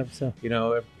there. hikes, Yep,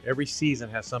 so. Every season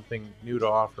has something new to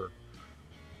offer.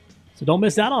 So don't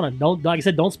miss out on it. Don't, like I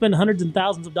said, don't spend hundreds and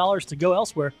thousands of dollars to go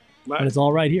elsewhere. But it's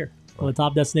all right here, one of the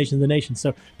top destinations in the nation.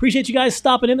 So appreciate you guys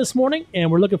stopping in this morning, and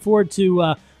we're looking forward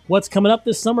to what's coming up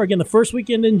this summer. Again, the first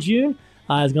weekend in June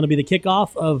is going to be the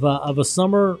kickoff of a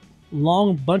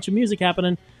summer-long bunch of music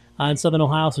happening in Southern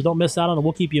Ohio. So don't miss out on it.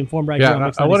 We'll keep you informed right here on Yeah,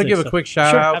 Mix I want to 96. give a quick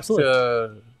shout Sure, out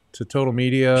absolutely. to Total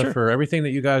Media Sure. for everything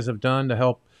that you guys have done to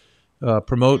help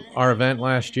promote our event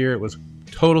last year. It was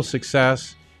total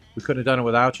success. We couldn't have done it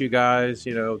without you guys.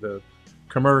 The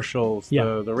commercials,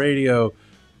 Yeah. the radio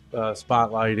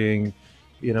spotlighting,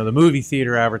 the movie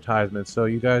theater advertisements. So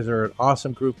you guys are an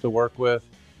awesome group to work with,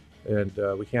 and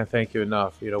we can't thank you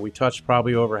enough. We touched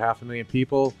probably over 500,000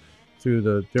 people through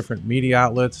the different media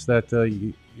outlets that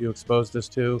you you exposed us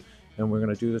to, and we're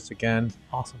going to do this again.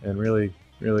 Awesome. And really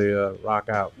rock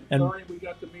out. And we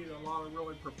got to meet a lot of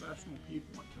really professional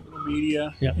people, the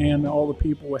media, and all the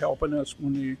people helping us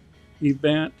when the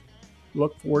event.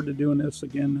 Look forward to doing this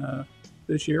again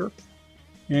this year.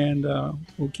 And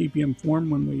we'll keep you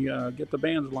informed when we get the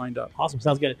bands lined up. Awesome.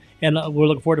 Sounds good. And we're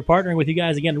looking forward to partnering with you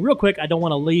guys again. Real quick, I don't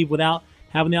want to leave without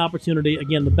having the opportunity.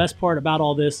 Again, the best part about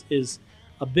all this is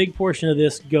a big portion of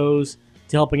this goes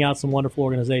to helping out some wonderful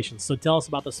organizations. So tell us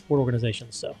about the support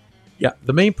organizations. So, yeah,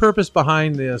 the main purpose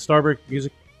behind the Starbrick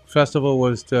Music Festival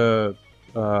was to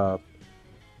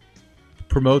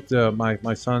promote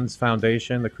my son's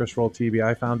foundation, the Chris Roll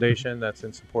TBI Foundation, that's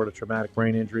in support of traumatic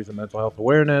brain injuries and mental health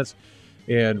awareness.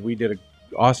 And we did an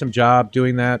awesome job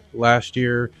doing that last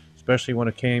year, especially when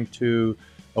it came to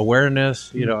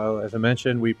awareness. You know, as I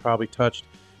mentioned, we probably touched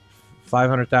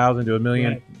 500,000 to a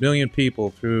million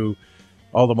people through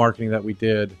all the marketing that we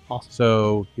did. Awesome.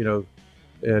 So,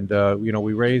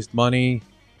 we raised money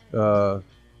to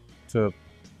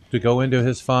go into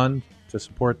his fund to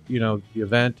support, the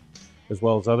event as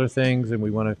well as other things. And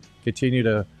we want to continue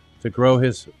to grow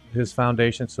his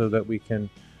foundation so that we can,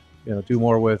 do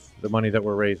more with the money that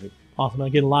we're raising. Awesome.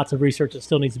 Again, lots of research that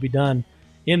still needs to be done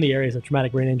in the areas of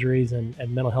traumatic brain injuries and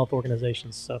mental health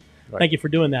organizations. So Thank you for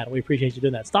doing that. We appreciate you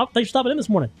doing that. Thanks for stopping in this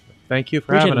morning. Thank you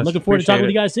for having us. Looking forward to talking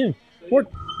with you guys soon. Go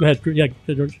ahead. Yeah,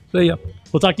 George. See ya.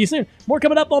 We'll talk to you soon. More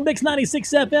coming up on Mix 96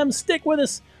 FM. Stick with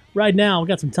us right now. We've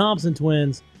got some Thompson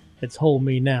twins. It's Hold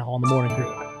Me Now on the Morning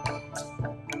Crew.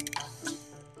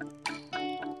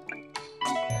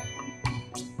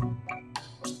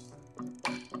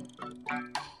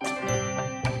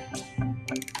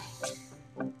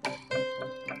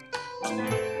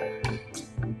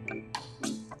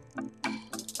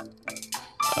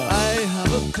 I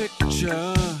have a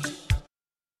picture.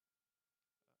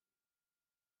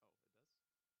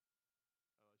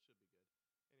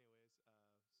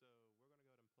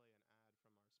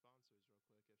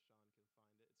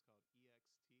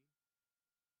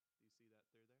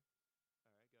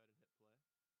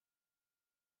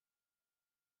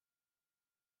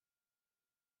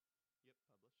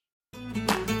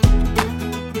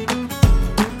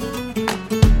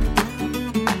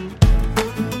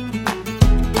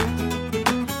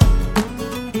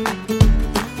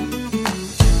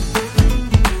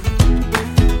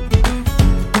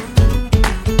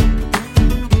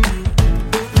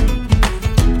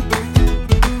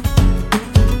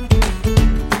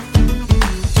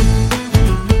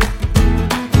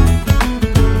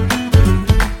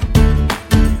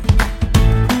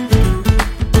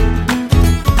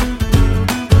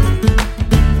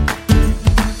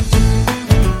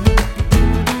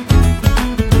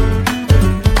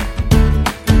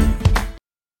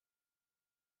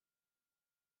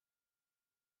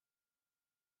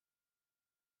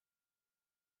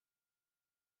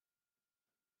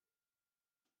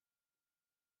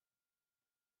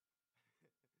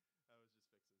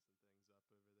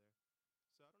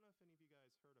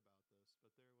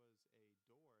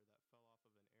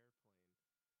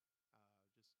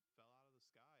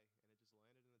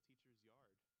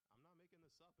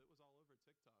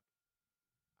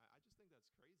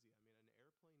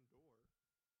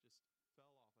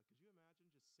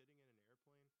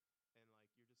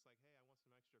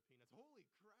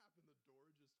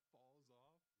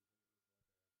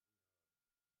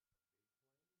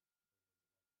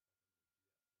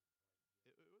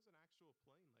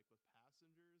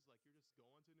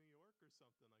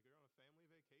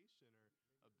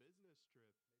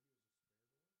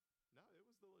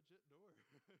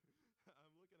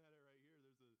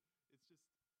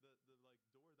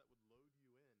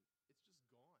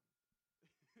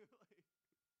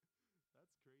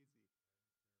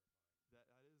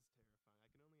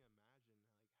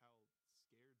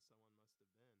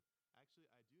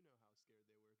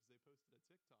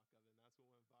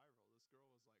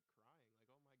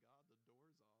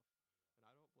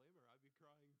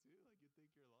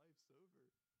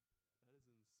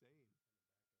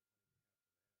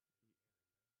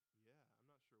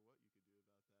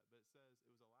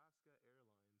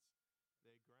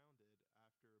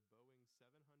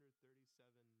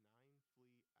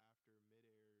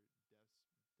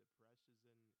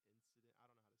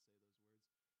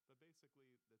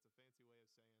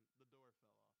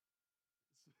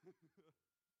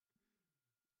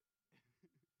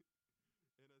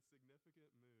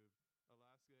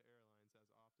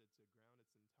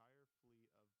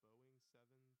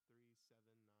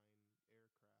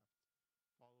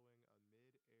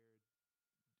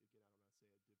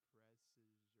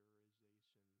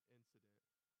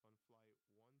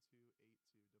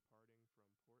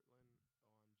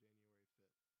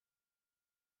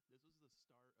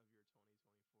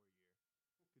 2024 year.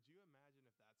 Could you imagine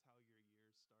if that's how your year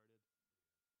started? Like,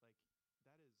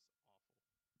 that is awful. I've Just, seen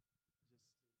some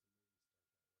movies start that way. Like, there's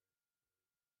no going back on a plane after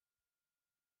that for me. yeah, I would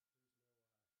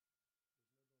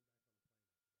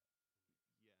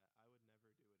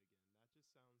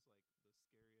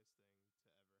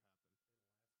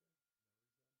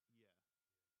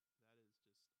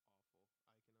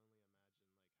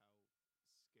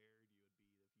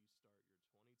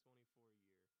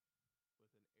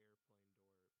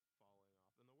do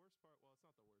it again. That just sounds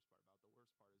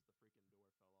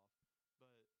like the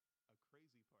scariest thing to ever happen. In Alaska, is that where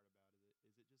you said?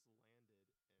 Yeah, Yeah.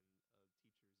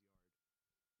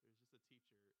 that is just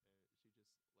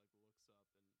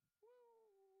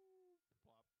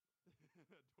awful. I can only imagine like how scared you would be if you start your 2024 year with an airplane door falling off. And the worst part, well, it's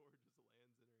not the worst part about it. The worst part is the freaking door fell off. But a crazy part about it is it just landed in a teacher's yard. There's just a teacher, and she just like looks up and woo, plop. A door just lands in her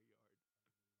yard. I would love to see that Yeah. video. I can't imagine the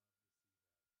recording is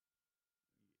playing up in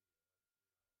the air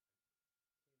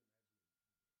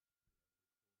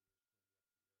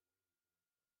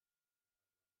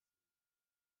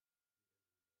waiting for it,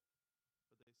 but I'd love to see the end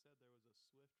result. But they said there was a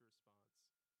swift response. The mid-air departure occurred shortly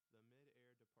after takeoff, triggered by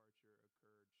an emergency exit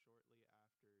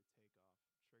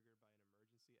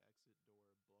door blowing off the plane.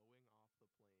 The prompt response from the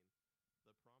pilots and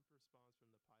flight attendants ensured the safety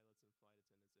of all 171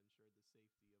 passengers and 6 crew members. So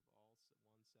 171 people were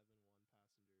on that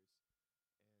flight,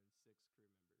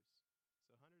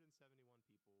 and they were okay. They landed, everything was good. But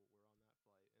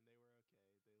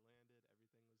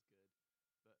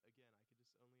again, I could just only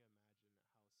imagine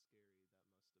how scary that must have been.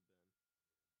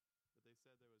 But they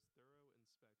said there was thorough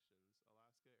inspections. Alaska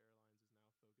Airlines is now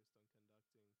focused on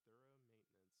conducting thorough maintenance and safety inspections for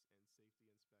each of the 65 aircrafts, expecting completion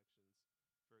within the next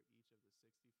few days.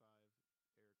 So something was being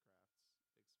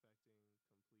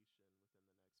overlooked, and now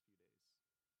it's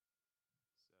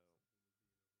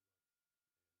kind of a big deal. yeah. But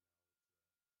passengers had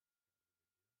assistance. They were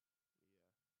affected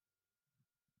and are being notified and provided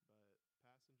with guidance on the next steps.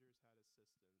 Alaska Airlines expresses gratitude for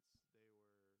the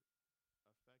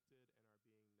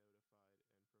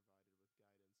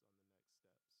swift response of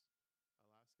the crew and assures its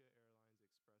commitment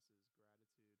to a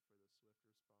transport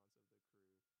and timely review of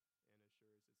the incident.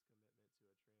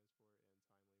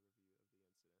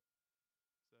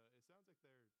 So it sounds like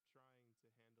they're trying to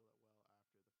handle it well after the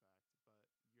fact, but your door fell off, bro. Like that.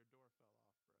 The door fell off,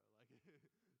 and some people are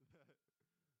doing their job. Yeah. Those inspections that are being done now maybe weren't being done before. Yeah.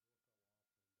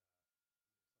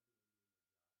 A little scary. Yeah,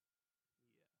 definitely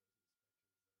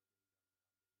a scary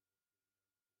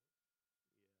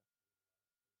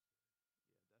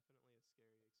experience, I would say,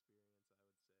 and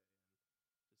just a rough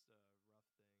thing to go through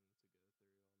on that. So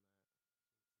it's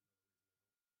another reason I don't do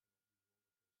roller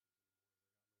coasters anymore as I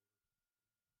gotten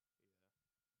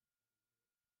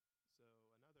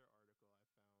older.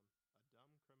 Yeah. That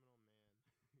was it.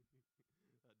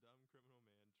 So another article I found, a dumb criminal man a dumb criminal man tries to assemble stolen electric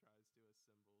scooter in front of the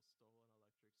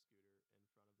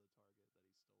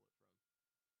Target that he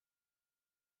stole it from.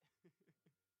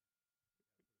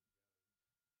 Amazing. You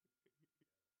gotta put it together.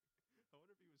 I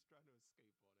wonder if he was trying to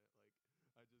escape on it. Like,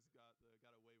 I just got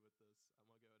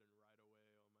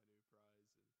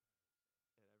away with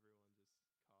this.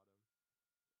 I'm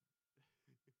gonna go ahead and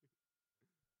ride away on my new prize, I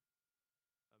hope so. and everyone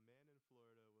just caught him. A man in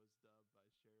Florida was dubbed by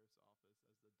Sheriff's Office as the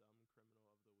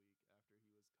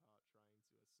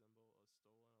dumb criminal of the week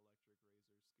after he was caught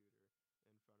trying to assemble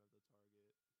a stolen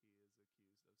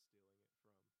electric razor scooter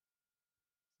in front of the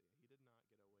Target he is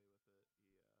accused of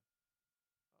stealing it from.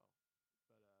 So yeah, he did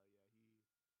not get away with it.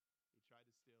 He tried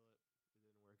to steal it. It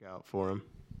didn't work out for him.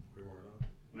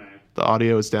 Nah. The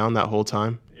audio was down that whole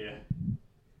time. Yeah.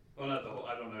 Well, not the whole.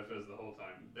 I don't know if it was the whole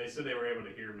time. They said they were able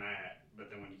to hear Matt, but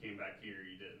then when you came back here,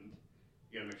 you didn't.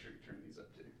 You gotta make sure you turn these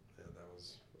up too. Yeah, that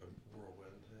was a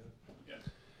whirlwind. Yeah.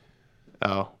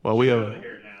 Oh well, we have.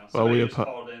 Hear it now. Somebody just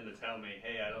called in to tell me,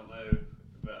 hey, I don't know,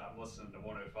 but I'm listening to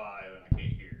 105 and I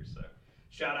can't hear. So,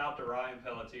 shout out to Ryan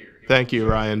Pelletier. Thank you,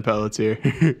 Ryan Pelletier.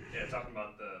 Yeah, talking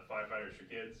about the firefighters for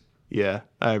kids. Yeah,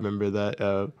 I remember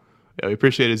that. Yeah, we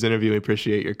appreciate his interview. We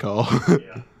appreciate your call.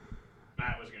 Yeah.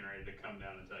 Matt was getting ready to come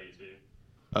down and tell you too.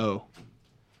 Oh,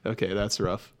 okay, that's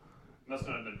rough. Must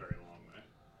not have been very long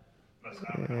though. Must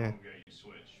not have been how long ago you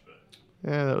switched, but.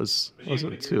 Yeah, that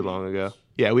wasn't too long ago.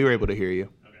 Yeah, we were able to hear you.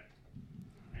 Okay.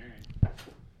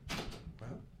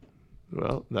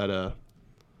 Well, that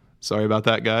sorry about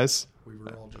that, guys. We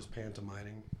were all just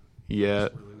pantomiming. Yeah.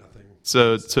 Really nothing.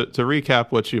 So to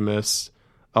recap what you missed,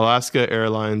 Alaska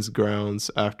Airlines grounds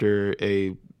after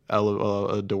a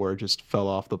door just fell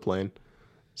off the plane.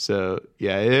 So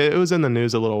yeah, it was in the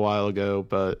news a little while ago,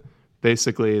 but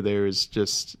basically there's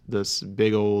just this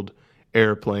big old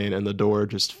airplane and the door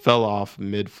just fell off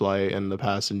mid-flight and the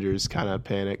passengers kind of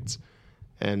panicked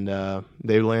and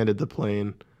they landed the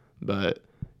plane, but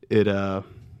it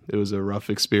was a rough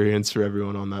experience for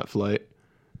everyone on that flight,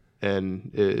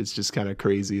 and it's just kind of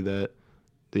crazy that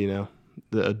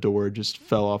a door just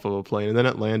fell off of a plane and then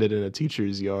it landed in a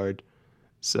teacher's yard.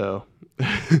 So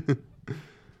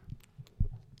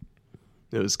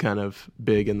It was kind of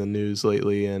big in the news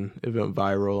lately, and it went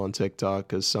viral on TikTok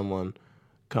because someone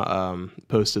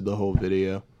posted the whole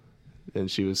video. And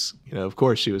she was, of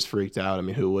course she was freaked out. I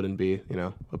mean, who wouldn't be?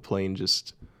 A plane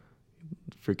just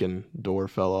freaking door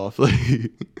fell off. And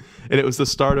it was the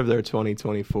start of their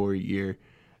 2024 year.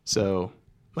 So,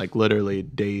 literally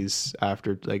days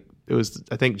after, it was,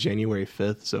 I think, January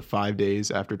 5th. So 5 days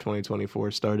after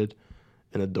 2024 started,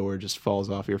 and a door just falls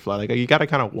off your flight. You got to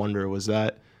kind of wonder, was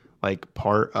that,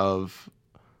 part of,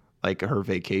 her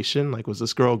vacation? Was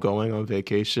this girl going on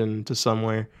vacation to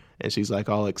somewhere? And she's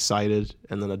all excited,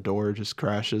 and then a door just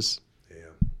crashes. Yeah.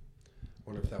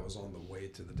 Wonder if that was on the way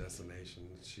to the destination.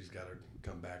 She's got to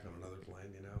come back on another plane,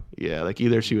 Yeah,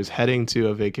 either she was heading to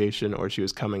a vacation or she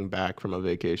was coming back from a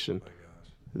vacation. Oh my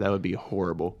gosh. That would be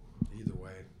horrible. Either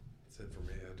way, it's it for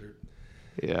me, Andrew.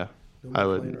 Yeah.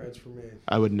 No plane rides for me.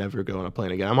 I would never go on a plane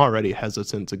again. I'm already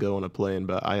hesitant to go on a plane,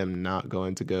 but I am not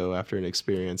going to go after an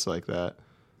experience like that.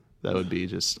 That would be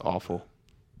just awful.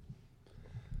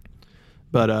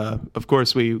 But, of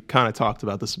course, we kind of talked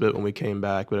about this a bit when we came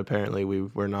back, but apparently we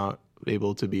were not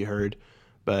able to be heard.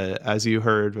 But as you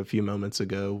heard a few moments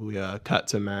ago, we cut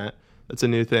to Matt. That's a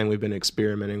new thing we've been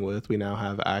experimenting with. We now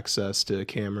have access to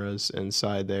cameras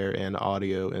inside there and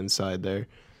audio inside there.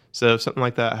 So if something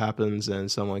like that happens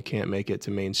and someone can't make it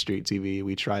to Main Street TV,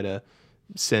 we try to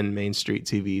send Main Street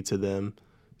TV to them.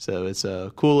 So it's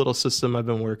a cool little system I've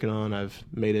been working on. I've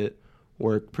made it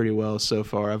work pretty well so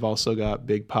far. I've also got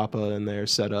Big Papa in there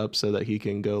set up so that he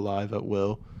can go live at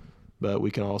will, but we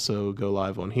can also go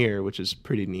live on here, which is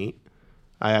pretty neat.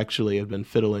 I actually have been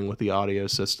fiddling with the audio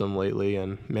system lately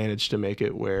and managed to make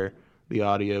it where the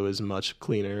audio is much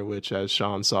cleaner, which, as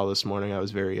Sean saw this morning, I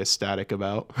was very ecstatic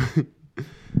about.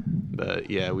 But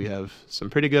yeah, we have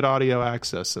some pretty good audio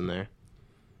access in there.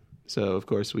 So of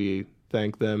course we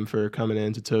thank them for coming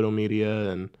into Total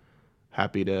Media, and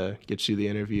happy to get you the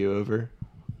interview over.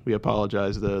 We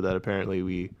apologize, though, that apparently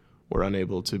we were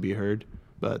unable to be heard.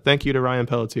 But thank you to Ryan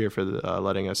Pelletier for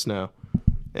letting us know.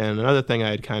 And another thing I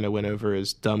had kind of went over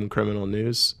is dumb criminal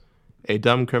news. A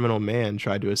dumb criminal man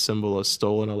tried to assemble a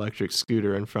stolen electric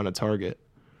scooter in front of Target.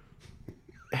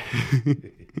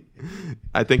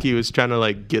 I think he was trying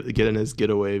to get in his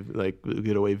getaway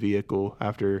vehicle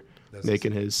after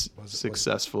making his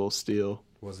successful steal.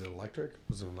 Was it electric?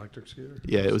 Was it an electric scooter?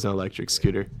 Yeah, it was an electric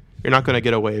scooter. You're not going to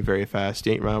get away very fast.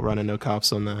 You ain't running no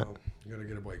cops on that. Well, you're going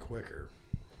to get away quicker,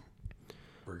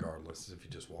 regardless if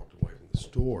you just walked away from the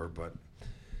store. But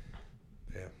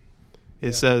yeah,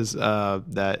 it says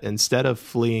that instead of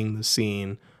fleeing the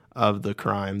scene of the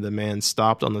crime, the man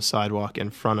stopped on the sidewalk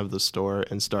in front of the store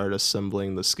and started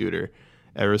assembling the scooter.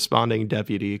 A responding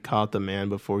deputy caught the man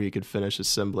before he could finish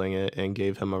assembling it and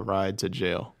gave him a ride to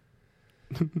jail.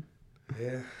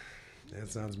 Yeah,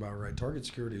 that sounds about right. Target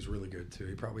security is really good, too.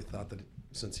 He probably thought that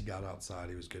since he got outside,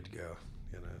 he was good to go,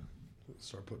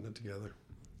 start putting it together.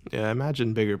 Yeah, I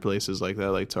imagine bigger places like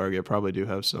that, like Target, probably do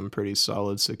have some pretty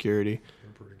solid security.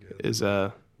 They're pretty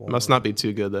good. Must not be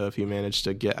too good, though, if he managed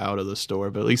to get out of the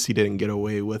store, but at least he didn't get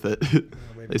away with it.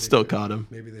 They still caught him.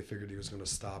 Maybe they figured he was going to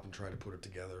stop and try to put it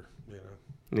together,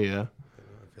 Yeah.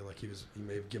 I feel like he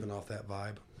may have given off that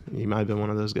vibe. He might have been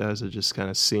one of those guys that just kind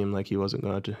of seemed like he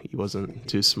wasn't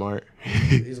too smart.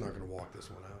 He's not going to walk this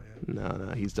one out yet.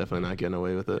 No, he's definitely not getting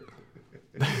away with it.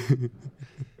 Getaway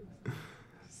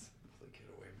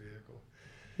vehicle.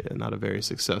 Yeah, not a very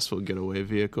successful getaway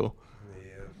vehicle.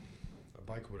 Yeah, a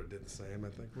bike would have did the same. I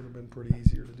think would have been pretty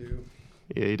easier to do.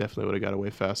 Yeah, he definitely would have got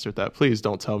away faster with that. Please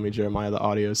don't tell me, Jeremiah, the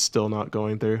audio is still not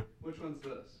going through. Which one's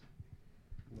this?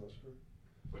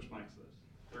 Which mic's this?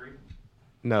 3?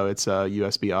 No, it's a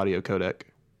USB audio codec.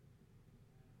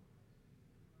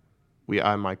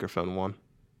 I'm microphone 1.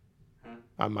 Huh?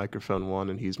 I'm microphone 1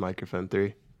 and he's microphone 3.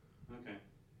 Okay.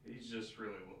 He's just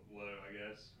really low, I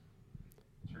guess.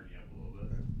 Turn you up a little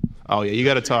bit. Oh, yeah, you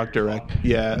got to talk direct.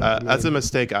 Yeah, that's a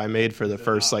mistake I made for the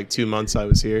first 2 months I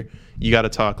was here. You got to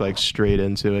talk straight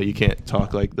into it. You can't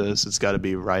talk like this. It's got to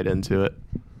be right into it.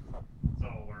 It's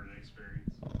all a learning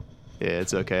experience. Yeah,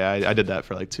 it's okay. I did that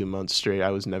for 2 months straight. I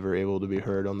was never able to be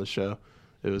heard on the show.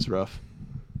 It was rough.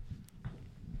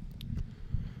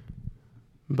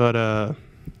 But,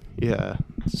 yeah,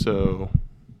 so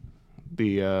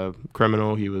the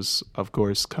criminal, he was, of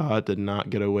course, caught, did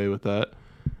not get away with that.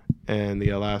 And the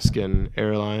Alaskan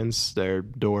Airlines, their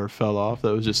door fell off.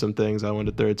 That was just some things I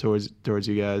wanted to throw towards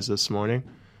you guys this morning.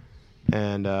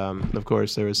 And, of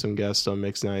course, there was some guests on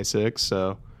Mix 96,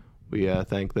 so we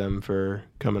thank them for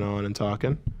coming on and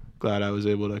talking. Glad I was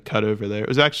able to cut over there. It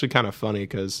was actually kind of funny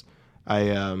because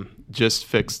I just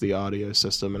fixed the audio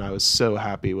system, and I was so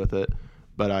happy with it.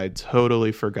 But I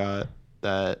totally forgot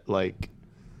that,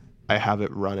 I have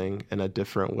it running in a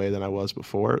different way than I was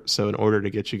before. So in order to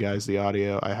get you guys the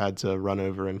audio, I had to run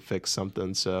over and fix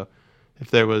something. So if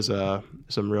there was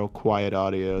some real quiet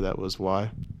audio, that was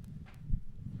why.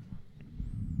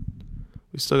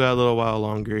 We still got a little while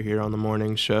longer here on the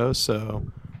morning show, so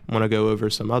I'm going to go over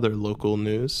some other local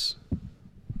news.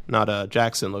 Not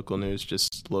Jackson local news,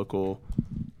 just local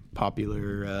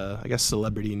popular, I guess,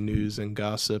 celebrity news and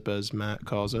gossip, as Matt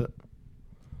calls it.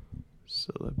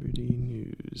 Celebrity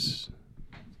news.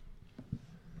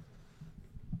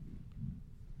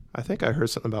 I think I heard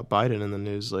something about Biden in the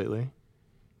news lately.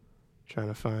 Trying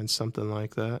to find something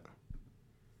like that.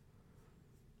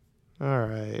 All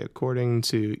right, according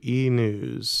to E!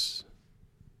 News.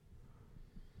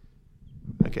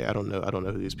 Okay, I don't know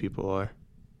who these people are.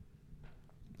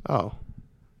 Oh,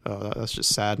 that's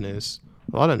just sad news.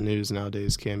 A lot of news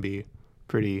nowadays can be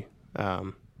pretty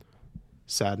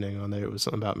saddening on there. It was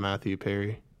something about Matthew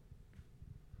Perry.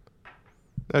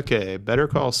 Okay, Better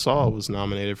Call Saul was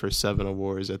nominated for 7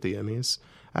 awards at the Emmys.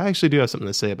 I actually do have something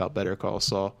to say about Better Call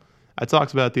Saul. I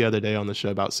talked about it the other day on the show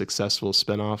about successful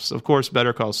spinoffs. Of course,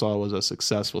 Better Call Saul was a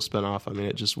successful spinoff. I mean,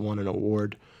 it just won an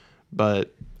award.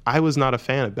 But I was not a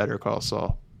fan of Better Call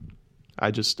Saul.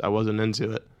 I wasn't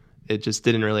into it. It just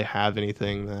didn't really have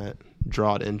anything that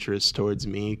drawed interest towards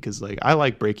me, because I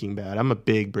like Breaking Bad. I'm a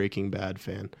big Breaking Bad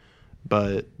fan.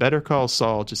 But Better Call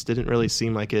Saul just didn't really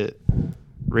seem like it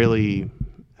really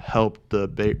helped the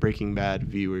Breaking Bad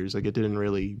viewers. It didn't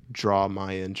really draw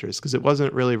my interest, because it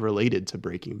wasn't really related to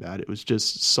Breaking Bad. It was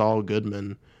just Saul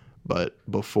Goodman, but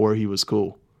before he was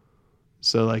cool.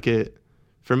 So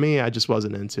for me, I just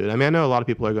wasn't into it. I mean, I know a lot of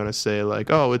people are going to say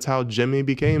oh, it's how Jimmy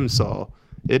became Saul.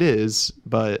 It is,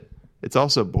 but it's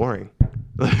also boring.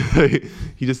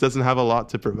 He just doesn't have a lot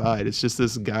to provide. It's just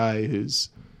this guy who's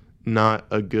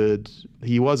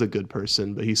he was a good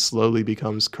person, but he slowly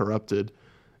becomes corrupted.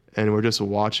 And we're just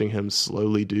watching him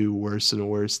slowly do worse and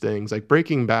worse things.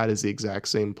 Breaking Bad is the exact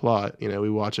same plot. We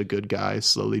watch a good guy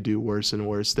slowly do worse and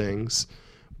worse things.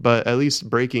 But at least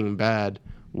Breaking Bad,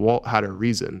 Walt had a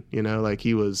reason.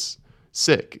 He was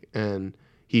sick, and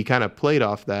he kind of played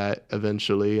off that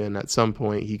eventually. And at some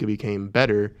point, he became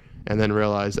better, and then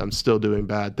realized, I'm still doing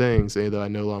bad things, even though I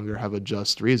no longer have a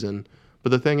just reason. But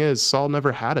the thing is, Saul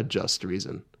never had a just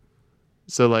reason.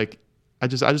 So I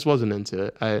just wasn't into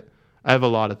it. I have a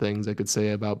lot of things I could say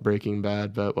about Breaking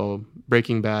Bad,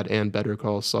 Breaking Bad and Better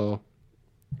Call Saul.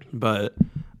 But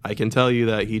I can tell you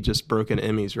that he just broke an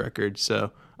Emmys record,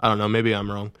 so I don't know, maybe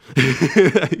I'm wrong.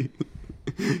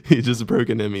 He just broke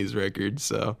an Emmys record,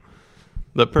 so.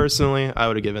 But personally, I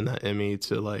would have given that Emmy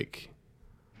to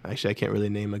actually, I can't really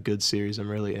name a good series I'm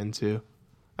really into.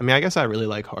 I mean, I guess I really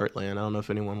like Heartland. I don't know if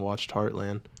anyone watched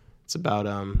Heartland. It's about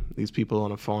these people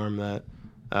on a farm that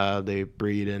they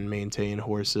breed and maintain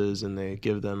horses, and they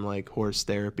give them horse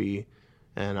therapy,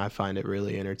 and I find it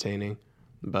really entertaining.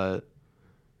 But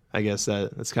I guess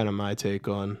that's kind of my take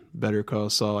on Better Call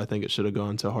Saul. I think it should have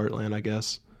gone to Heartland, I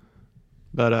guess.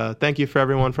 But thank you for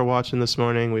everyone for watching this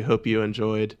morning. We hope you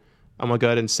enjoyed. I'm going to go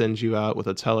ahead and send you out with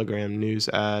a Telegram news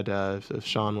ad. If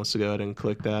Sean wants to go ahead and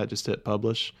click that, just hit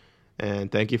publish.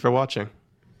 And thank you for watching.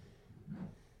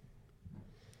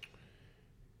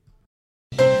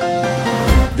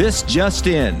 This just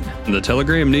in. The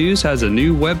Telegram News has a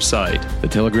new website.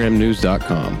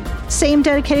 thetelegramnews.com. Same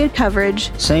dedicated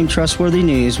coverage. Same trustworthy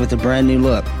news with a brand new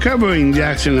look. Covering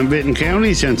Jackson and Benton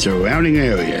counties and surrounding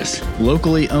areas.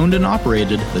 Locally owned and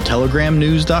operated,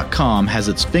 thetelegramnews.com has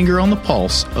its finger on the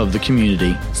pulse of the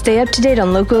community. Stay up to date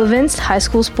on local events, high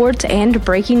school sports, and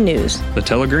breaking news.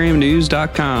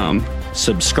 thetelegramnews.com.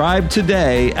 Subscribe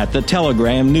today at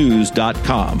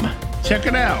thetelegramnews.com. Check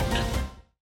it out.